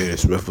that's why Jaden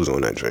Smith was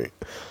on that joint.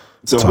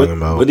 So Talking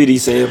about- what did he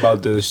say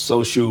about the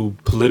social,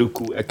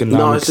 political, economic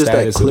No, it's just that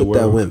status of the clip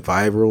that world? went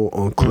viral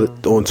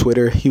on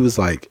Twitter. He was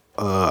like,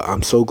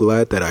 "I'm so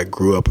glad that I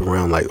grew up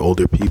around like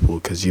older people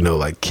because you know,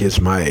 like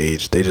kids my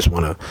age, they just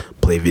want to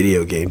play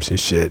video games and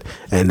shit."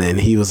 And then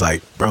he was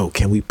like, "Bro,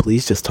 can we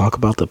please just talk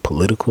about the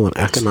political and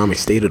economic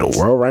state of the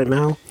world right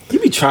now?" You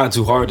be trying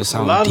too hard to A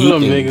sound lot of deep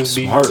them and niggas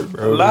be smart,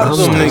 bro. A lot of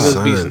them I'm niggas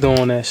saying. be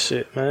doing that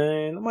shit,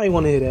 man. Nobody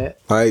want to hear that.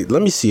 Like,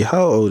 let me see,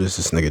 how old is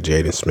this nigga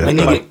Jaden Smith? That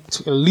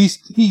nigga- At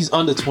least he's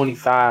under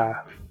 25.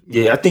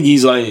 Yeah, I think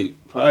he's like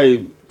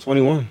probably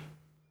 21.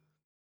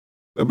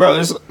 But bro,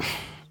 it's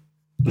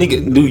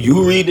nigga. Do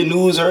you read the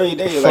news every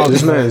day? Fuck,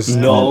 this man is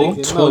no.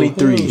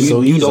 23, No,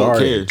 so you he's don't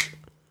already care.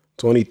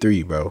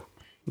 23, bro.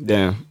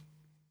 Damn.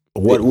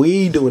 What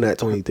we doing at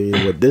 23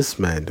 and what this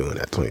man doing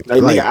at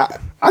 23? Like,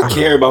 nigga, I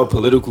care about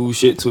political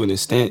shit to an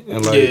extent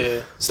and like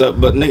Yeah. stuff,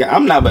 but nigga,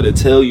 I'm not about to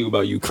tell you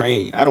about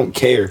Ukraine. I don't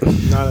care.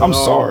 Not at I'm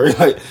all. sorry.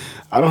 Like,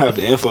 I don't have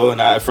the info,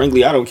 and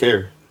frankly, I don't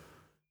care.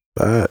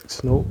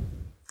 Facts. Nope.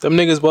 Them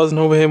niggas wasn't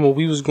over here when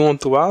we was going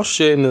through our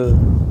shit in the.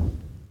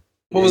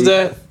 What was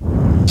that?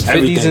 50s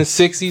Everything. and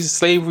 60s,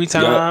 slavery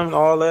time, and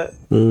all that.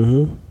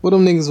 Mm-hmm. What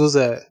them niggas was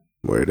at?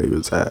 Where they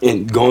was at.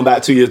 And going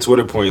back to your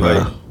Twitter point,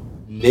 like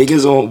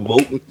niggas on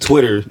woke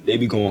Twitter, they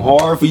be going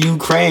hard for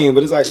Ukraine,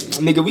 but it's like,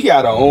 nigga, we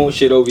got our own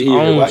shit over here.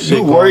 Own Like, shit you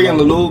going worrying on.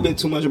 a little bit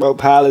too much about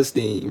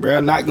Palestine, bro.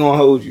 I'm not gonna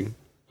hold you.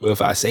 But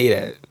if I say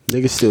that,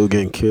 Niggas still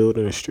getting killed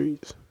in the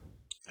streets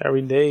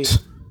Every day.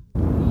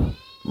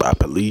 by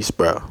police,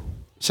 bro.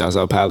 shouts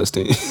out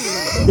Palestine,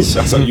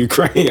 shouts out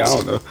Ukraine. I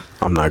don't know.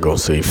 I'm not gonna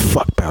say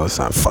fuck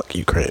Palestine, fuck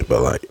Ukraine,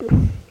 but like,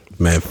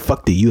 man,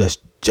 fuck the U.S.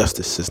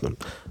 justice system.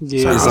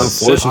 Yeah, It's the unfortunate.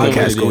 system, Podcast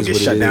Podcast it gonna is get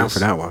what shut it down is. for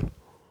that one.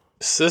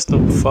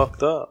 system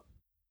fucked up.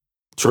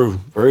 True,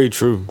 very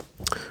true.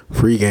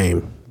 Free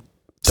game.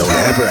 Don't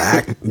ever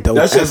act. Don't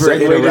That's just ever segue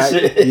to interact.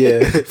 shit.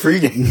 Yeah, Free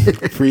game.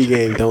 free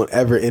game. Don't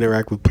ever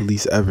interact with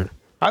police ever.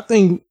 I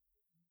think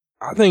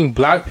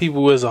black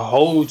people as a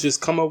whole just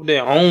come up with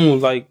their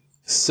own like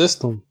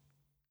system,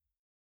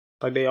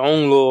 like their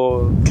own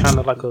little kind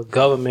of like a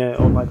government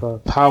or like a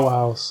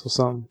powerhouse or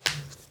something.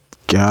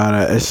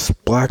 God, it's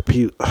black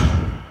people.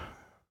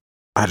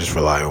 I just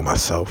rely on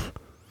myself.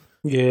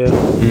 Yeah,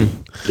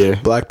 Yeah.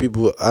 Black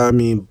people. I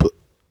mean,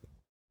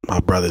 my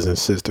brothers and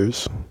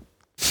sisters.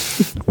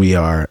 We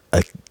are,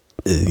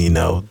 we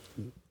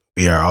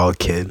are all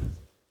kin.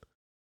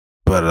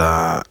 But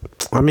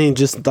I mean,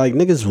 just like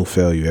niggas will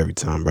fail you every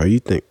time, bro. You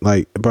think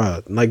like,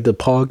 bro, like the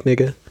Pog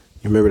nigga.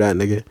 You remember that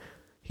nigga?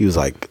 He was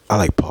like, I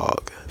like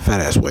Pog, fat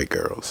ass white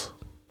girls.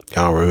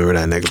 Y'all don't remember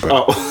that nigga,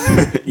 bro?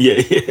 Oh,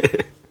 yeah.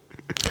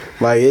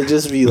 Like it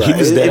just be like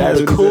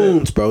the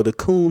coons, bro. The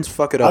coons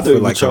fuck it up for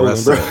like the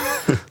rest of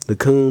the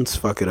coons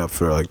fuck it up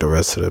for like the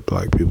rest of the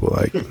black people.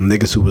 Like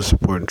niggas who was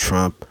supporting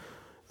Trump,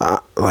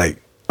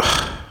 like.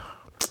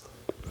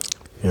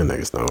 You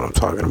niggas know what I'm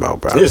talking about,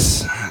 bro.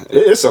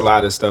 It's a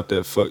lot of stuff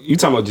that fuck. You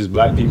talking about just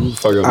black people?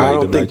 Fuck up. I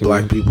don't think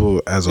black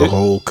people as a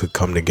whole could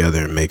come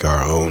together and make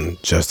our own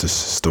justice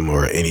system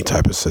or any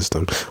type of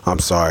system. I'm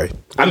sorry.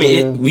 I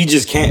mean, we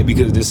just can't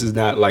because this is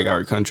not like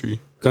our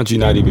country. Country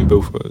not even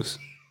built for us.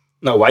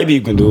 No, white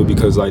people can do it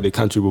because like the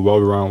country will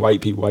revolve around white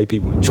people. White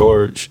people in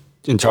charge.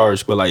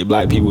 But like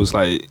black people is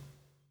like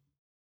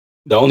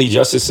the only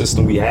justice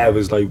system we have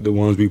is like the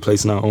ones we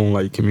place in our own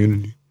like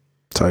community.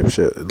 Type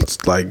shit.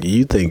 It's like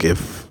you think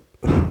if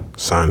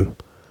son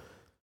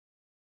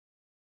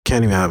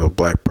can't even have a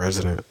black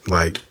president.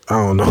 Like I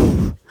don't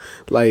know.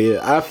 Like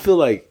I feel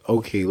like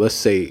okay, let's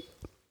say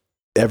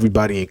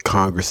everybody in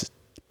Congress,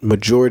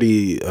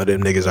 majority of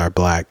them niggas are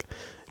black.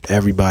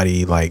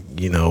 Everybody like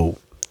in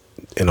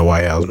the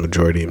White House,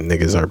 majority of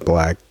niggas are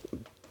black.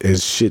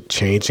 Is shit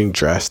changing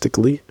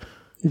drastically?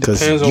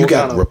 Because you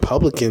got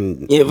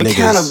Republican niggas.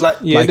 Kind of black.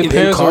 Yeah, like it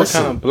depends on what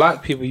kind of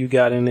black people you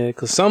got in there.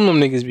 Because some of them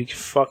niggas be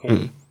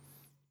fucking.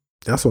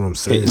 That's what I'm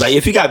saying. Like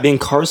if you got Ben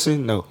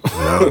Carson, no.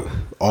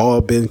 All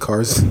Ben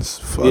Carsons.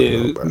 Fuck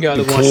no, bro. You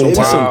gotta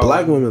watch some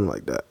black women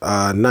like that.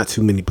 Not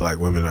too many black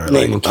women are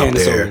like out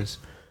there.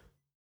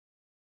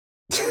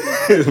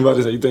 About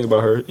to say, you think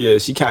about her? Yeah,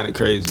 she kind of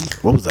crazy.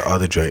 What was the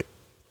other joint?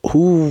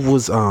 Who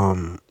was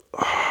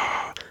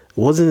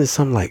wasn't it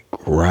something like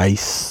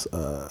Rice?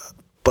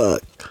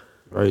 Fuck.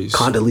 Rice.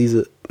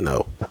 Condoleezza?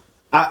 No.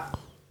 I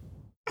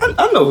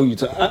know who you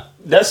talking.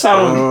 That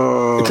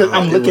sound because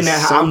I'm looking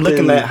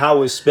at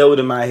how it's spelled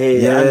in my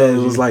head. Yeah, it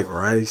was like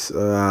Rice.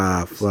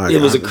 Fuck. It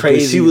was a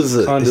crazy. She was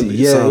it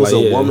was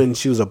a woman.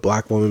 She was a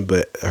black woman,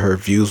 but her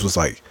views was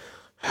like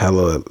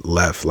hella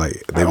left.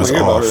 Like they was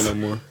off. About her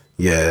no more.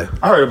 Yeah,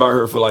 I heard about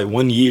her for like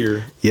 1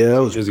 year. Yeah,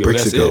 that was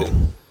bricks ago.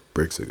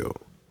 Bricks ago.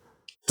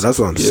 But that's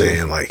what I'm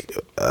saying. Like,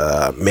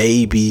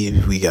 maybe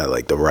we got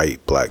like the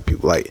right black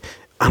people. Like,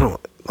 I don't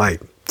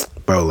like,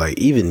 bro. Like,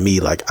 even me.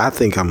 Like, I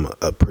think I'm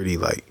a pretty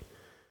like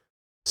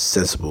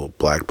sensible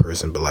black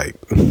person, but like,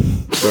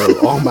 bro,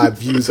 all my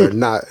views are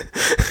not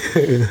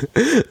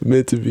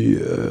meant to be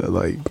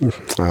like,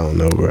 I don't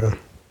know, bro.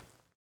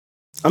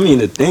 I mean,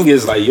 the thing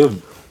is, like,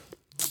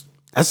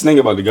 that's the thing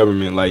about the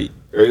government. Like,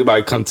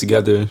 everybody come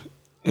together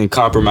and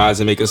compromise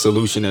and make a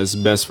solution that's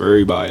best for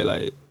everybody.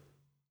 Like,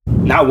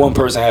 not one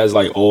person has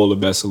like all the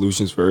best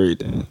solutions for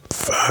everything.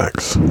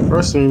 Facts.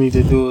 First thing we need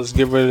to do is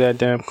get rid of that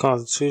damn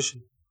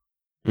Constitution.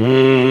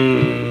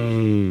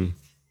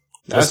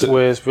 That's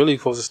where it's really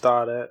supposed to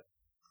start at.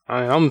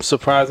 I'm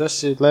surprised that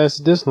shit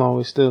lasted this long.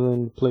 It's still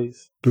in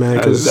place. Man,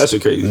 that's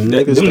crazy. Them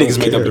niggas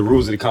make up the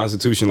rules of the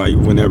Constitution like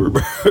whenever,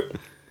 bro.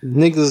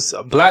 Niggas,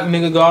 a black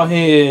nigga go out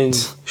here and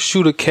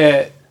shoot a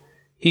cat.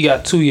 He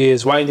got 2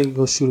 years. White nigga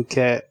go shoot a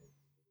cat.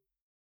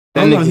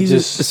 That nigga he's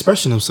just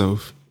expressing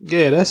himself.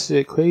 Yeah, that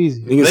shit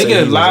crazy. They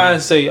get a lie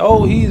and say,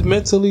 "Oh, he's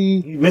mentally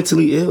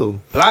ill."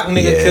 Black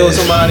nigga killed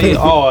somebody.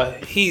 Oh,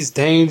 he's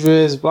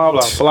dangerous. Blah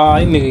blah blah.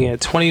 He nigga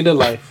get 20 to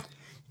life.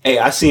 Hey,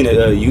 I seen a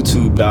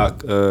YouTube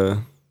doc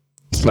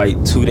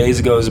like 2 days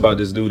ago. It's about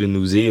this dude in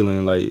New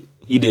Zealand. Like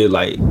he did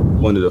like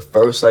one of the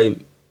first like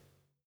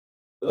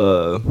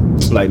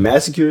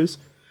massacres.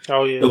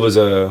 Oh yeah. It was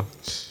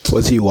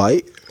was he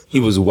white? He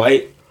was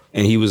white,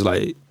 and he was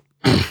like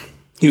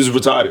he was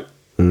retarded.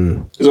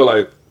 So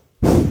like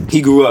he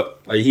grew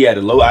up like he had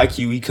a low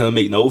IQ. He couldn't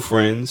make no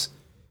friends.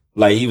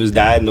 Like he was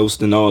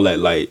diagnosed and all that.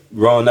 Like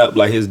growing up,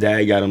 like his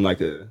dad got him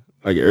like an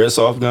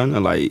airsoft gun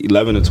at like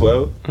 11 or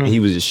 12, and he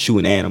was just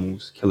shooting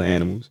animals, killing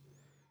animals,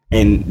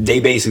 and they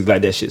basically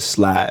let that shit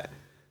slide.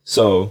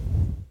 So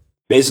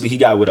basically, he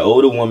got with an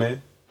older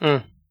woman.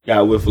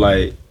 Got with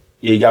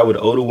he got with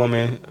an older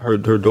woman, her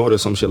daughter,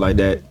 some shit like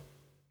that.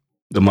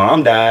 The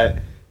mom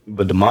died,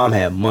 but the mom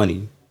had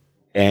money,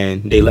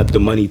 and they left the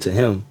money to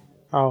him.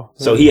 Oh,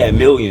 so he had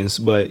millions,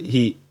 but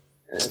they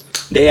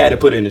had to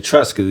put it in the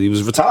trust because he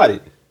was retarded.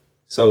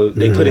 So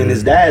they put in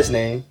his dad's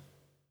name.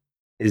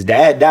 His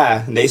dad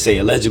died, and they say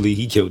allegedly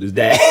he killed his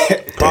dad.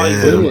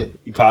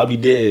 He probably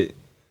did.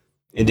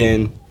 And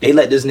then they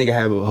let this nigga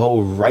have a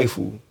whole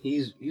rifle.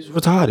 He's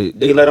retarded.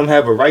 They let him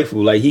have a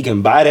rifle. Like he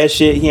can buy that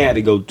shit. He had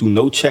to go do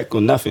no check or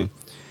nothing.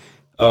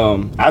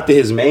 after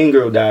his main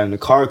girl died in the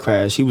car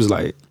crash, he was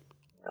like,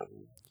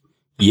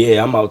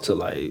 yeah, I'm out to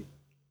like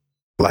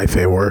Life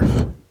ain't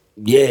worth.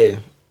 Yeah.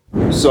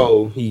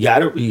 So he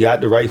got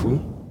the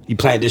rifle. He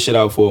planned this shit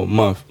out for a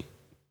month.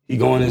 He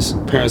go in his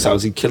parents'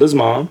 house, he kill his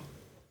mom,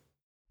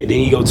 and then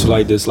he go to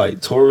like this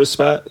like tourist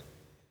spot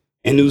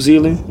in New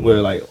Zealand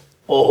where like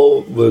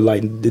where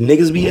like the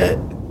niggas be at.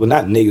 Well,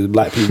 not niggas,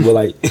 black people, but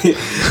like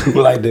but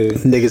like the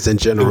niggas in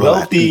general. the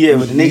wealthy, yeah,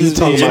 where the niggas You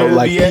talking in general about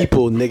like be at.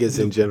 people, niggas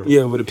in general.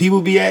 Yeah, where the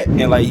people be at,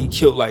 and like he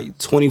killed like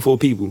 24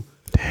 people.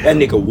 That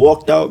nigga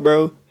walked out,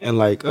 bro, and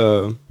like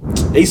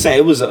they say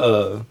it was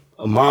a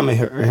mom and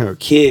her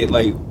kid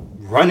like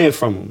running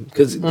from him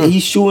because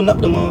he's shooting up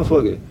the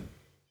motherfucker.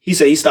 He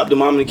said he stopped the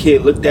mom and the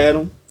kid, looked at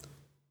him,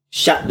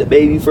 shot the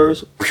baby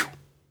first,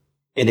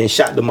 and then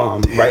shot the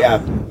mom right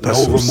after.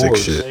 That's No some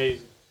remorse. sick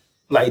shit.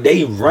 Like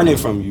they running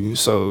from you.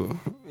 So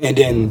and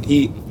then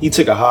he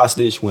took a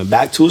hostage, went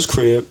back to his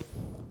crib,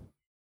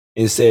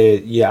 and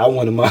said, "Yeah, I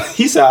wanted my."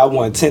 He said, "I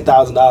want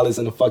 $10,000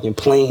 in a fucking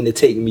plane to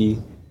take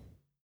me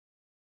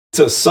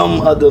to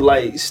some other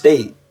like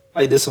state.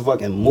 Like this a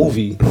fucking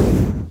movie."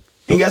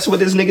 And guess what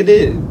this nigga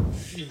did?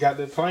 He got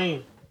the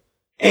plane.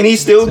 And he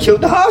still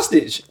killed the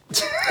hostage.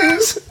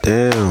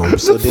 Damn.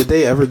 So did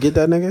they ever get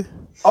that nigga?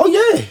 Oh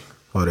yeah.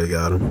 Oh, they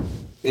got him.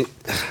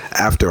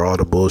 After all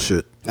the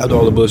bullshit. After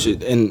all the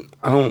bullshit. And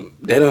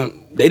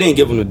they didn't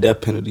give him the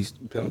death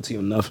penalty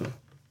or nothing.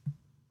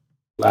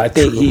 Like, I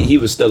think he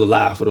was still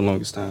alive for the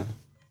longest time.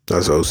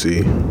 That's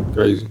OC.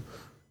 Crazy.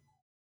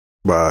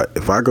 But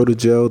if I go to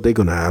jail, they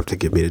gonna have to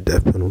give me the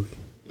death penalty.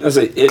 That's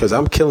it. Because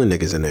I'm killing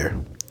niggas in there.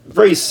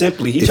 Very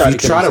simply, he If tried you to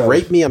kill try to himself.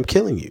 rape me, I'm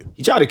killing you.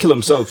 He tried to kill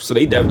himself, so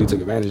they definitely took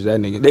advantage of that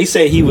nigga. They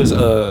said he was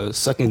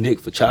sucking dick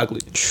for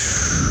chocolate.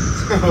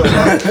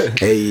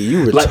 Hey,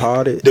 you Like,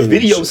 retarded. the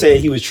video said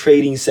he was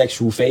trading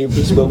sexual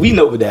favors, but we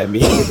know what that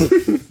means.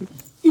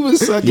 He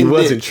was sucking He dick.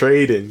 wasn't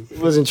trading. He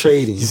wasn't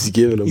trading. He's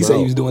giving them He out. said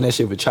he was doing that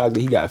shit for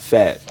chocolate. He got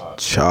fat.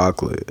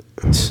 Chocolate.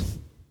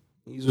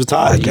 He was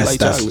tired. I He guess liked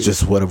that's chocolate.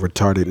 just what a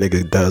retarded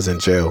nigga does in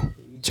jail.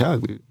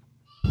 chocolate.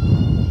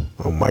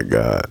 Oh my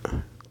God.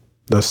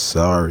 That's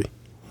sorry.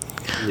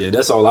 Yeah,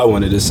 that's all I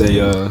wanted to say.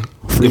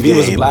 Free If he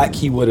was game. black,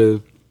 he would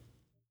have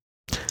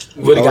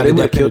Oh, got they a would have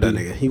death killed that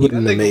penalty. nigga. He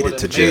wouldn't have made it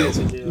to jail.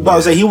 But I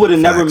was saying he would have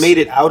never Facts. made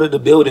it out of the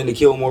building to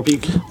kill more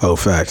people. Oh,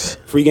 facts.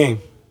 Free game.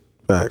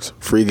 Facts.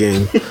 Free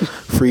game.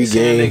 Free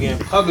Saying nigga game.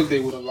 in public, they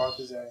would have locked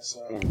his ass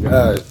up.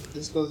 God.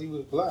 Just because he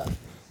was black.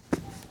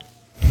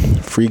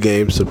 Free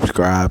game.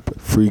 Subscribe.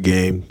 Free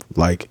game.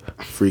 Like.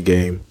 Free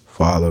game.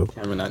 Follow.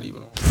 Camera not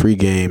even on. Free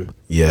game.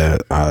 Yeah,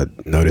 I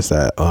noticed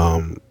that.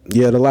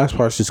 Yeah, the last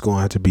part's just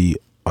gonna have to be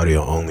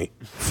audio only.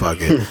 Fuck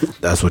it.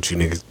 That's what you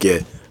niggas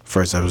get.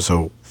 First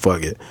episode.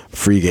 Fuck it.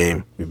 Free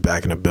game. We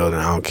back in the building.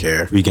 I don't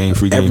care. Free game,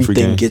 free game, Everything free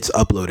game. gets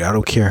uploaded. I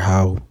don't care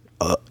how.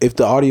 If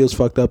the audio's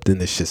fucked up, then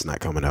this shit's not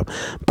coming up.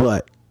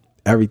 But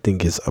everything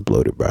gets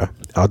uploaded, bro.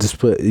 I'll just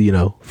put,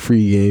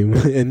 free game,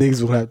 and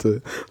niggas will have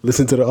to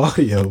listen to the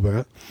audio,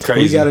 bro.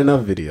 Crazy. We got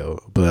enough video,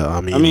 but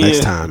I mean next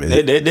yeah, time,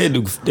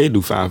 they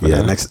do fine for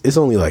that. next it's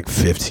only like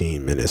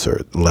 15 minutes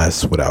or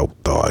less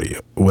without the audio,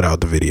 without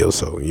the video.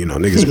 So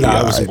niggas be Nah, I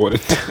all was right. supporting.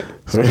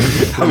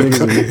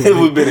 Niggas It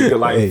would have been a good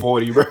like Hey.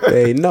 40, bro.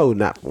 Hey, no,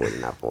 not 40,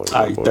 not 40.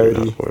 Like not 40,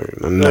 30. not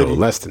 40. No, 30.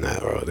 less than that,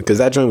 bro. Because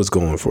that joint was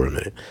going for a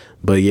minute.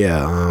 But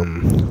yeah,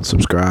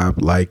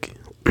 subscribe, like,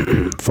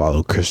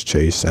 follow Chris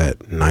Chase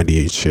at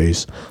 98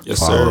 Chase. Yes,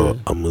 follow sir.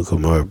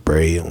 Amukamur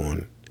Bray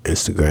on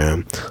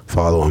Instagram.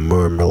 Follow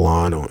Amur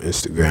Milan on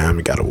Instagram.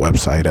 We got a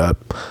website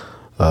up.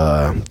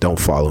 Don't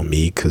follow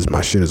me because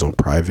my shit is on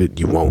private.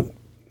 You won't.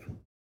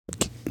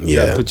 You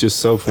gotta Yeah. put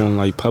yourself on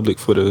like public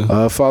for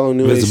the. Follow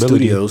New Age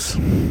Visibility. Studios.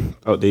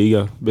 Oh, there you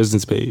go.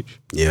 Business page.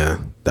 Yeah,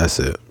 that's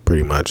it.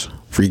 Pretty much.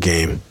 Free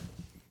game.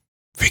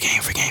 Free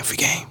game, free game, free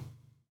game.